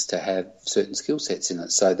needs to have certain skill sets in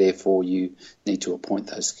it. So therefore you need to appoint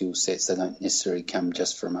those skill sets. They don't necessarily come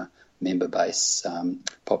just from a member-based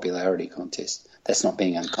popularity contest. That's not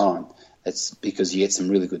being unkind. That's because you get some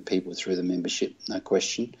really good people through the membership, no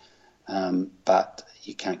question, but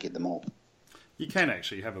you can't get them all. You can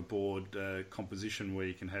actually have a board composition where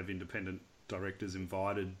you can have independent directors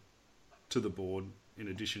invited to the board in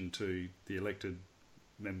addition to the elected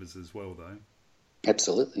members as well, though.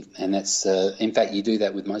 Absolutely, and that's in fact you do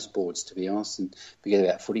that with most boards, to be honest. And forget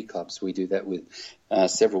about footy clubs. We do that with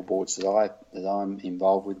several boards that I'm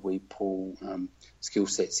involved with. We pull skill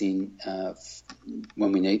sets in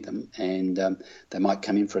when we need them, and they might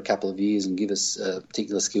come in for a couple of years and give us a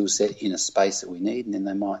particular skill set in a space that we need, and then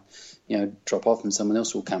they might, drop off and someone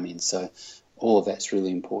else will come in. So all of that's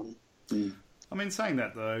really important. Mm. I mean, saying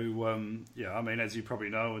that though, as you probably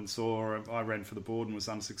know and saw, I ran for the board and was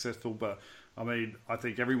unsuccessful, but I mean, I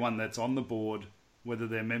think everyone that's on the board, whether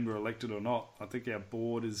they're member elected or not, I think our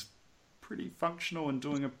board is pretty functional and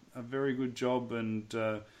doing a very good job. And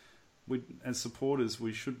we, as supporters,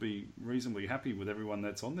 we should be reasonably happy with everyone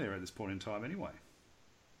that's on there at this point in time anyway.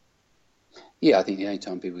 Yeah, I think the only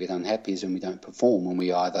time people get unhappy is when we don't perform, when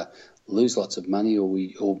we either lose lots of money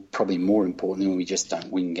or probably more importantly, when we just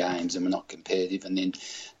don't win games and we're not competitive. And then,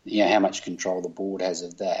 how much control the board has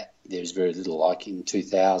of that, there's very little. Like in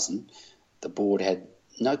 2000, the board had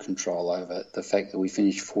no control over the fact that we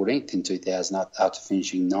finished 14th in 2000 after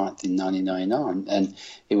finishing 9th in 1999. And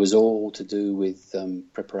it was all to do with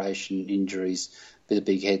preparation, injuries, a bit of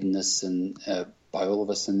big-headedness and by all of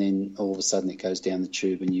us, and then all of a sudden it goes down the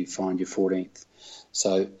tube and you find you're 14th.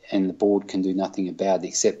 So, and the board can do nothing about it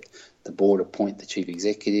except the board appoint the chief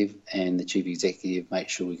executive, and the chief executive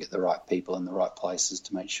makes sure we get the right people in the right places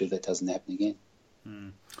to make sure that doesn't happen again.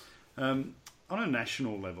 On a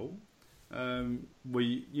national level, I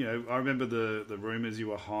remember the rumours you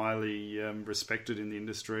were highly respected in the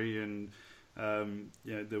industry, and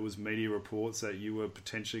there was media reports that you were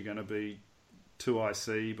potentially going to be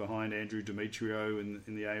 2IC behind Andrew Demetriou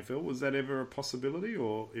in the AFL. Was that ever a possibility,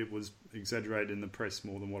 or it was exaggerated in the press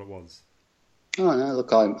more than what it was? Oh no!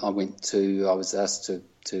 Look, I was asked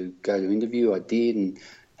to go to interview. I did, and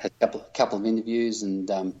had a couple of interviews, and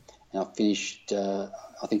I finished. I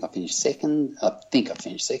think I finished second.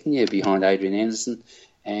 Yeah, behind Adrian Anderson,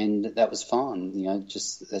 and that was fine.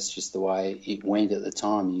 That's just the way it went at the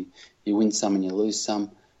time. You win some and you lose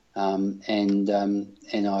some, and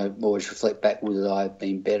I always reflect back: would I have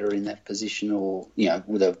been better in that position, or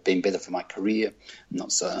would I have been better for my career? I'm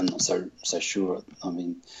not so sure. I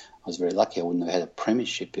mean, I was very lucky. I wouldn't have had a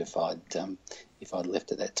premiership if I'd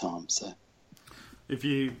left at that time. So, if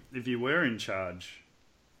you were in charge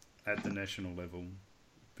at the national level,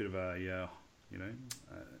 bit of a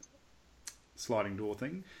sliding door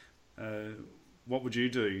thing, what would you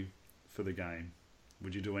do for the game?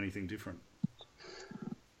 Would you do anything different?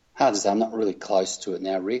 Hard to say. I'm not really close to it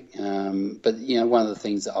now, Rick. But one of the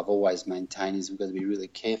things that I've always maintained is we've got to be really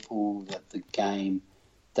careful that the game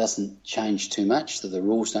doesn't change too much, that the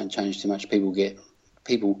rules don't change too much.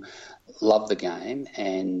 People love the game,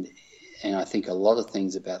 and I think a lot of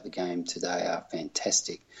things about the game today are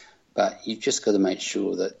fantastic. But you've just got to make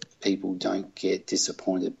sure that people don't get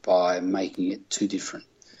disappointed by making it too different,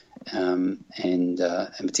 and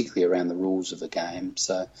particularly around the rules of the game.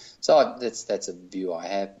 So that's a view I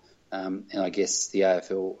have. And I guess the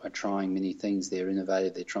AFL are trying many things. They're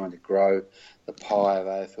innovative. They're trying to grow the pie of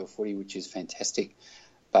AFL footy, which is fantastic.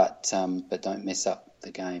 But don't mess up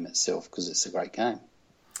the game itself, because it's a great game.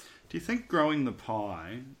 Do you think growing the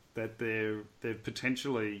pie that they're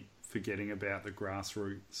potentially forgetting about the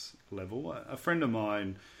grassroots level? A friend of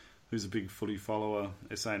mine who's a big footy follower,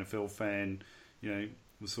 SANFL fan,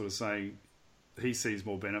 was sort of saying he sees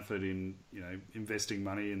more benefit in investing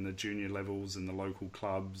money in the junior levels and the local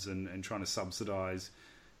clubs and trying to subsidise,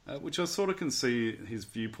 which I sort of can see his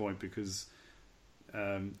viewpoint, because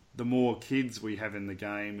the more kids we have in the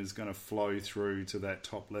game is going to flow through to that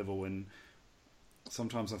top level. And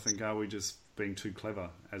sometimes I think, are we just being too clever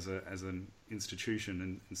as an institution,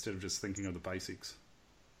 and instead of just thinking of the basics?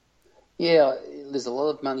 Yeah, there's a lot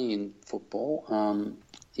of money in football.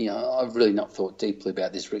 I've really not thought deeply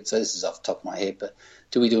about this, Rick, so this is off the top of my head, but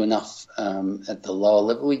do we do enough at the lower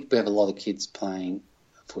level? We have a lot of kids playing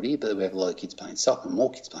footy, but we have a lot of kids playing soccer,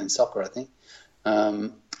 more kids playing soccer, I think.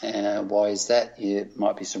 Why is that? Yeah, it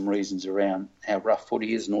might be some reasons around how rough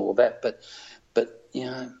footy is and all of that, but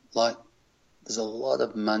there's a lot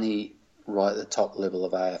of money right at the top level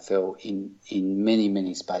of AFL in many,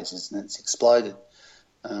 many spaces, and it's exploded,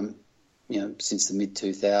 since the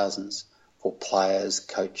mid-2000s for players,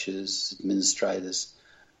 coaches, administrators.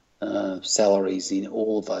 Salaries in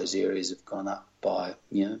all of those areas have gone up by,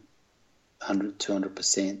 100,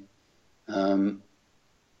 200%.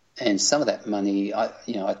 And some of that money, I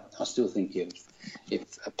still think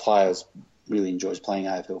if a player really enjoys playing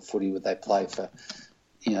AFL footy, would they play for,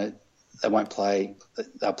 they'll play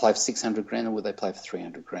for 600 grand, or would they play for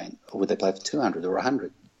 300 grand, or would they play for 200 or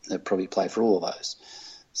 100? They'll probably play for all of those.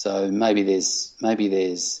 So maybe there's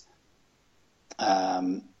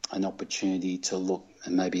an opportunity to look,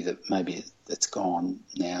 and maybe it's gone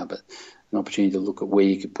now, but an opportunity to look at where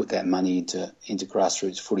you could put that money into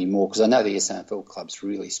grassroots footy more, because I know the SANFL clubs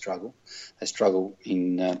really struggle. They struggle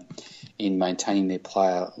in maintaining their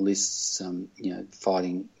player lists.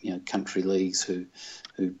 Fighting country leagues who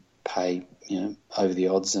pay over the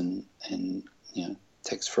odds and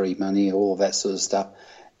tax free money, all of that sort of stuff,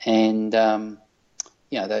 and they're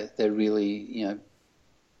really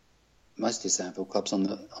most SANFL clubs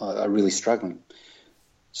are really struggling.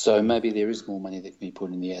 So maybe there is more money that can be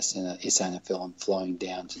put in the SANFL and flowing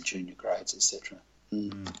down to junior grades, etc.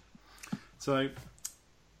 So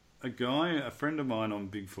a friend of mine on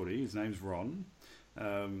Big Footy, his name's Ron,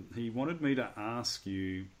 he wanted me to ask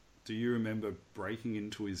you, do you remember breaking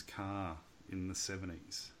into his car in the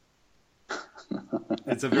 70s?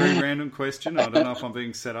 It's a very random question. I don't know if I'm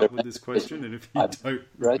being set up with this question, and if you don't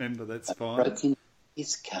remember, that's fine. Broke in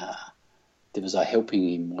his car. Was I helping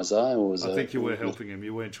him? Was I? Or was I think you were helping him.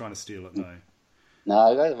 You weren't trying to steal it, no. No,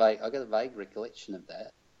 I got a vague recollection of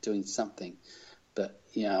that, doing something. But,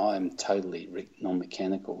 I'm totally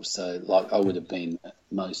non-mechanical. So, I would have been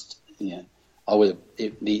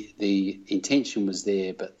the intention was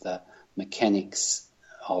there, but the mechanics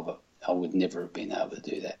of it, I would never have been able to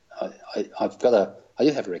do that. I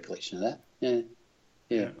do have a recollection of that.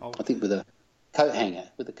 Yeah. I think with a coat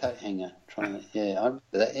hanger, trying to, I remember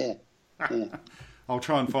that, yeah. I'll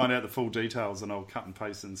try and find out the full details, and I'll cut and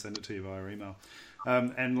paste and send it to you via email.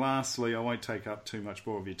 And lastly, I won't take up too much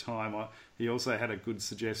more of your time. He also had a good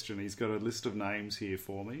suggestion. He's got a list of names here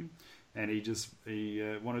for me, and he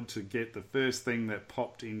wanted to get the first thing that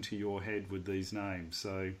popped into your head with these names.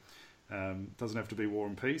 So doesn't have to be War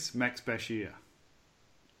and Peace. Max Bashir.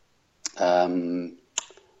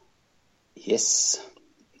 Yes,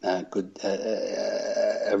 good.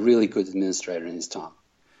 A really good administrator in his time.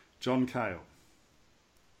 John Cale.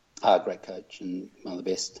 Great coach and one of the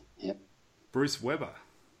best. Yep. Bruce Weber.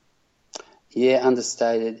 Yeah,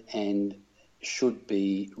 understated and should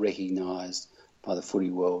be recognised by the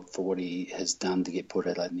footy world for what he has done to get Port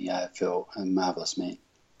Adelaide in the AFL. A marvellous man.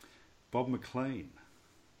 Bob McLean.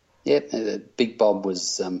 Yep, Big Bob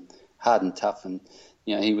was hard and tough, and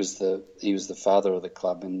he was the father of the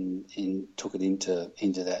club and took it into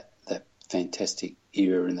that fantastic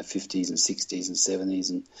era in the 50s and 60s and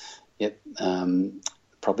 70s, and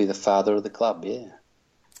probably the father of the club.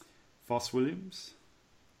 Foss Williams.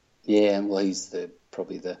 Well, he's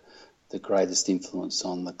probably the greatest influence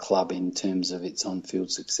on the club in terms of its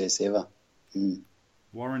on-field success ever.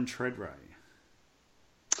 Warren Tredrea.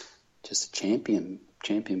 Just a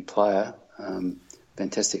champion player,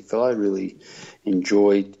 fantastic fellow. Really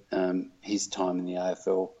enjoyed his time in the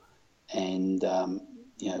AFL, and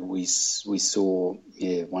we saw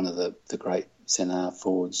one of the great centre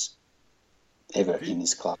forwards ever in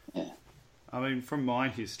this club. Yeah. I mean, from my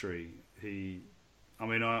history,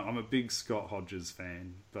 I'm a big Scott Hodges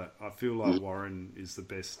fan, but I feel like Warren is the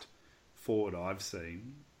best forward I've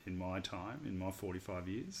seen in my time, in my 45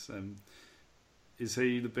 years. Is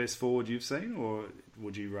he the best forward you've seen, or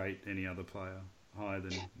would you rate any other player higher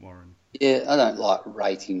than Warren? Yeah, I don't like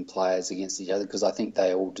rating players against each other because I think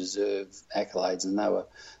they all deserve accolades, and they were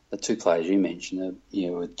the two players you mentioned.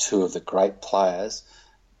 Were two of the great players,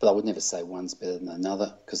 but I would never say one's better than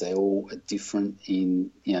another because they all are different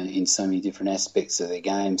in so many different aspects of their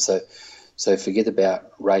game. So forget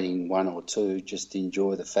about rating one or two. Just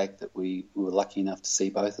enjoy the fact that we were lucky enough to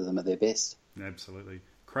see both of them at their best. Absolutely,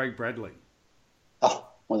 Craig Bradley. Oh,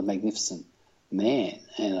 what a magnificent man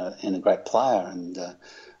and a great player, and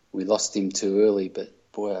we lost him too early. But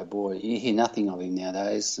boy, oh boy, you hear nothing of him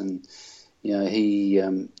nowadays. And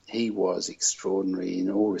he was extraordinary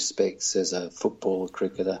in all respects as a footballer,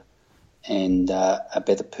 cricketer, and a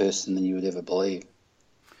better person than you would ever believe.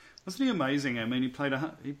 Wasn't he amazing? I mean, he played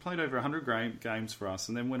over 100 games for us,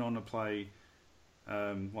 and then went on to play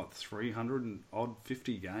 300 and odd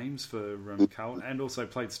 50 games for Carlton, and also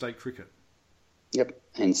played state cricket. Yep,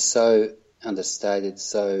 and so understated,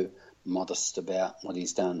 so modest about what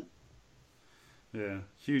he's done. Yeah,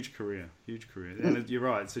 huge career. And you're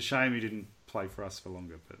right, it's a shame he didn't play for us for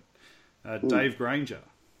longer. But Dave Granger.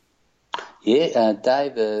 Yeah,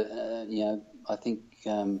 Dave, I think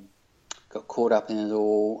got caught up in it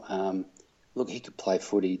all. Look, he could play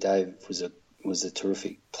footy. Dave was a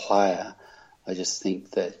terrific player. I just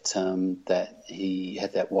think that that he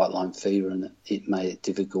had that white line fever, and it made it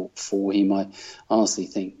difficult for him. I honestly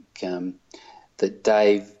think that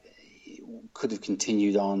Dave could have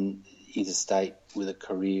continued on interstate with a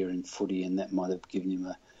career in footy, and that might have given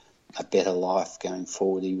him a better life going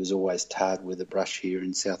forward. He was always tarred with a brush here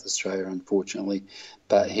in South Australia, unfortunately,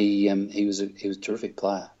 but he was a terrific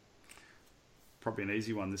player. probably an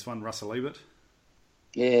easy one. This one, Russell Ebert.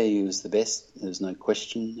 Yeah, he was the best. There's no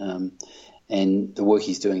question. And the work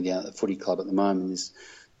he's doing down at the footy club at the moment is,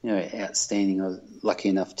 outstanding. I was lucky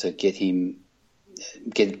enough to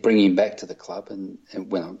bring him back to the club. And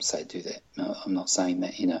when I say do that, no, I'm not saying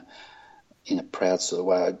that in a proud sort of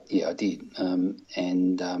way. I did.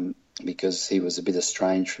 Because he was a bit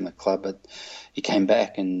estranged from the club, but he came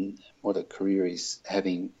back, and what a career he's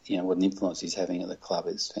having, what an influence he's having at the club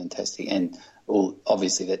is fantastic. And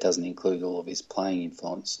obviously that doesn't include all of his playing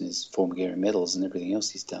influence and his former Gary medals and everything else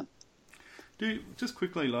he's done. Just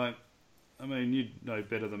quickly, you'd know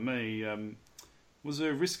better than me, was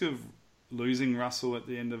there a risk of losing Russell at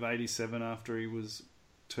the end of 87 after he was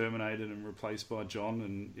terminated and replaced by John,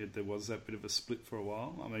 and yet there was that bit of a split for a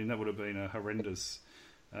while? I mean, that would have been a horrendous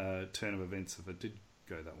turn of events if it did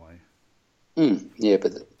go that way. Yeah,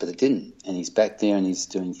 but it didn't, and he's back there and he's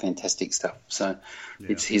doing fantastic stuff. So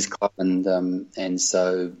it's his club, and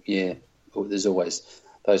so there's always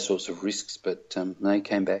those sorts of risks. But no, he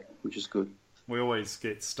came back, which is good. We always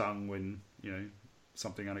get stung when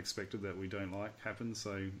something unexpected that we don't like happens.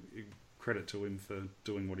 So credit to him for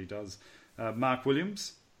doing what he does. Mark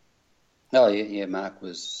Williams. Oh yeah, Mark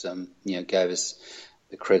was gave us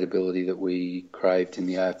the credibility that we craved in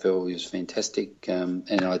the AFL. He was fantastic, and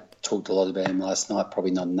I talked a lot about him last night.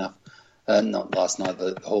 Probably not enough. Not last night,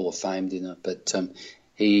 the Hall of Fame dinner. But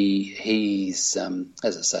he's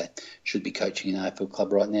as I say, should be coaching an AFL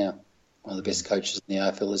club right now. One of the best coaches in the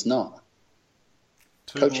AFL is not.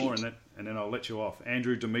 Two coaching. More, and then I'll let you off.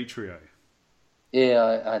 Andrew Demetrio.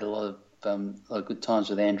 Yeah, I had a lot of good times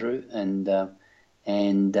with Andrew, and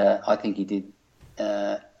I think he did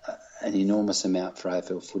an enormous amount for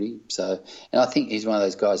AFL footy. So, and I think he's one of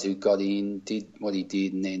those guys who got in, did what he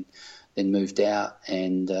did, and then moved out.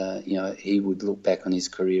 And he would look back on his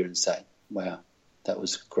career and say, "Wow, that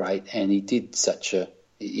was great." And he did such a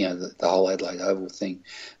the whole Adelaide Oval thing.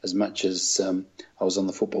 As much as I was on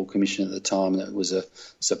the Football Commission at the time, and it was a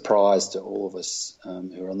surprise to all of us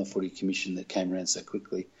who were on the Footy Commission that came around so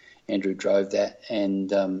quickly. Andrew drove that, and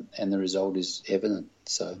the result is evident.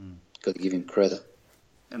 So, got to give him credit.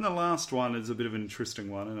 And the last one is a bit of an interesting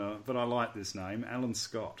one, but I like this name, Alan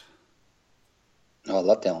Scott. Oh, I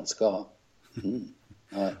loved Alan Scott.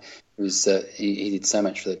 It was he did so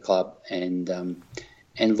much for the club, and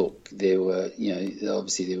look, there were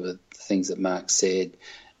obviously there were things that Mark said.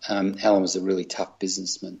 Alan was a really tough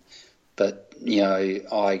businessman, but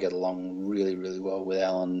I got along really, really well with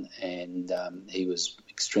Alan, and he was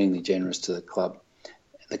extremely generous to the club.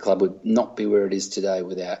 The club would not be where it is today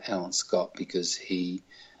without Alan Scott, because he,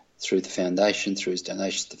 through his donation to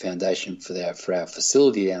the foundation for our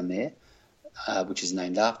facility down there, which is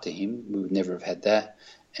named after him, we would never have had that.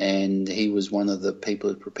 And he was one of the people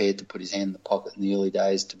who prepared to put his hand in the pocket in the early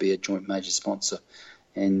days to be a joint major sponsor.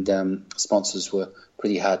 And sponsors were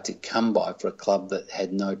pretty hard to come by for a club that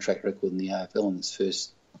had no track record in the AFL in its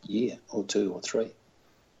first year or two or three.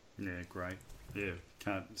 Yeah, great. Yeah,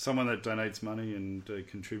 someone that donates money and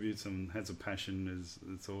contributes and has a passion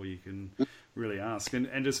is all you can really ask.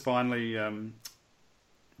 And just finally,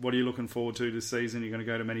 what are you looking forward to this season? You're going to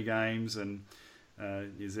go to many games, and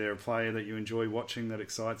is there a player that you enjoy watching that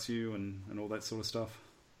excites you and all that sort of stuff?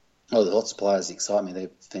 Oh, there's lots of players that excite me. They're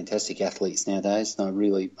fantastic athletes nowadays, and I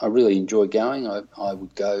really enjoy going.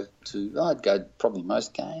 I'd go probably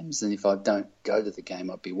most games, and if I don't go to the game,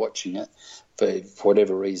 I'd be watching it for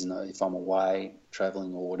whatever reason. If I'm away,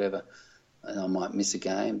 travelling or whatever, and I might miss a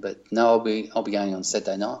game. But no, I'll be going on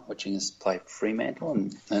Saturday night, watching us play Fremantle,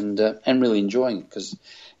 and really enjoying it, because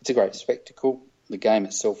it's a great spectacle. The game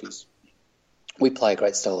itself is. We play a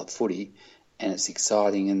great style of footy, and it's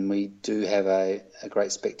exciting, and we do have a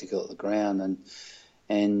great spectacle at the ground,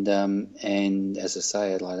 and as I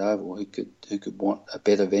say, Adelaide Oval, who could want a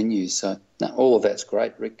better venue? So all of that's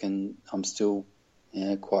great, Rick, and I'm still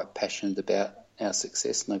quite passionate about our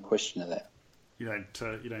success. No question of that. You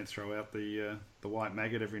don't throw out the white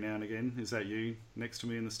maggot every now and again. Is that you next to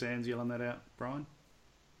me in the stands yelling that out, Brian?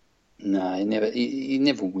 No, you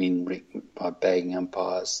never win, Rick, by bagging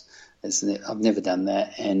umpires. I've never done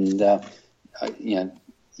that, and your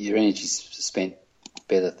energy's spent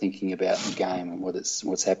better thinking about the game and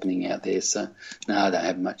what's happening out there. So no, I don't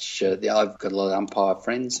have much. I've got a lot of umpire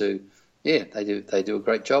friends who, they do a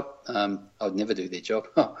great job. I'd never do their job.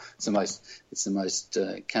 It's the most.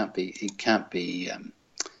 It can't be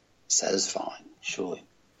satisfying, surely.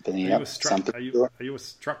 But are you a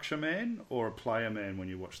structure man or a player man when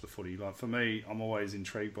you watch the footy? Like for me, I'm always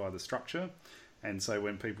intrigued by the structure. And so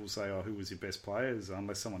when people say, who was your best players?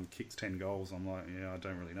 Unless someone kicks 10 goals, I'm like, I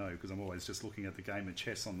don't really know, because I'm always just looking at the game of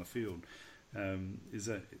chess on the field.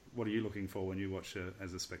 What are you looking for when you watch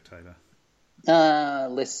as a spectator?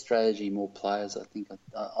 Less strategy, more players. I think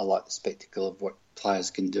I like the spectacle of what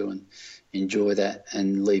players can do and enjoy that,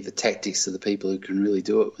 and leave the tactics to the people who can really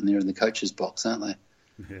do it when they're in the coach's box, aren't they?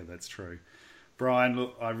 Yeah, that's true. Brian,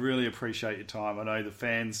 look, I really appreciate your time. I know the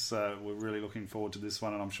fans were really looking forward to this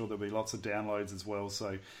one, and I'm sure there'll be lots of downloads as well.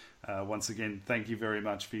 So once again, thank you very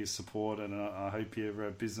much for your support, and I hope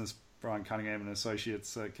your business, Brian Cunningham and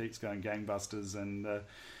Associates, keeps going gangbusters, and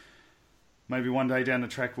maybe one day down the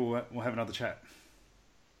track we'll have another chat.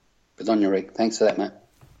 Good on you, Rick. Thanks for that, mate.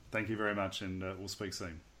 Thank you very much, and we'll speak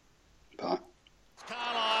soon. Bye.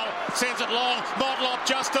 Carlisle sends it long. Modlop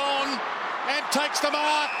just on and takes the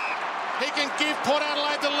mark. He can give Port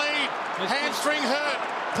Adelaide the lead. Hamstring hurt.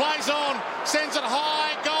 Plays on. Sends it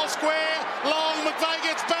high. Goal square. Long. McVeigh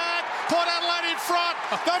gets back. Port Adelaide in front.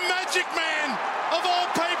 The magic man of all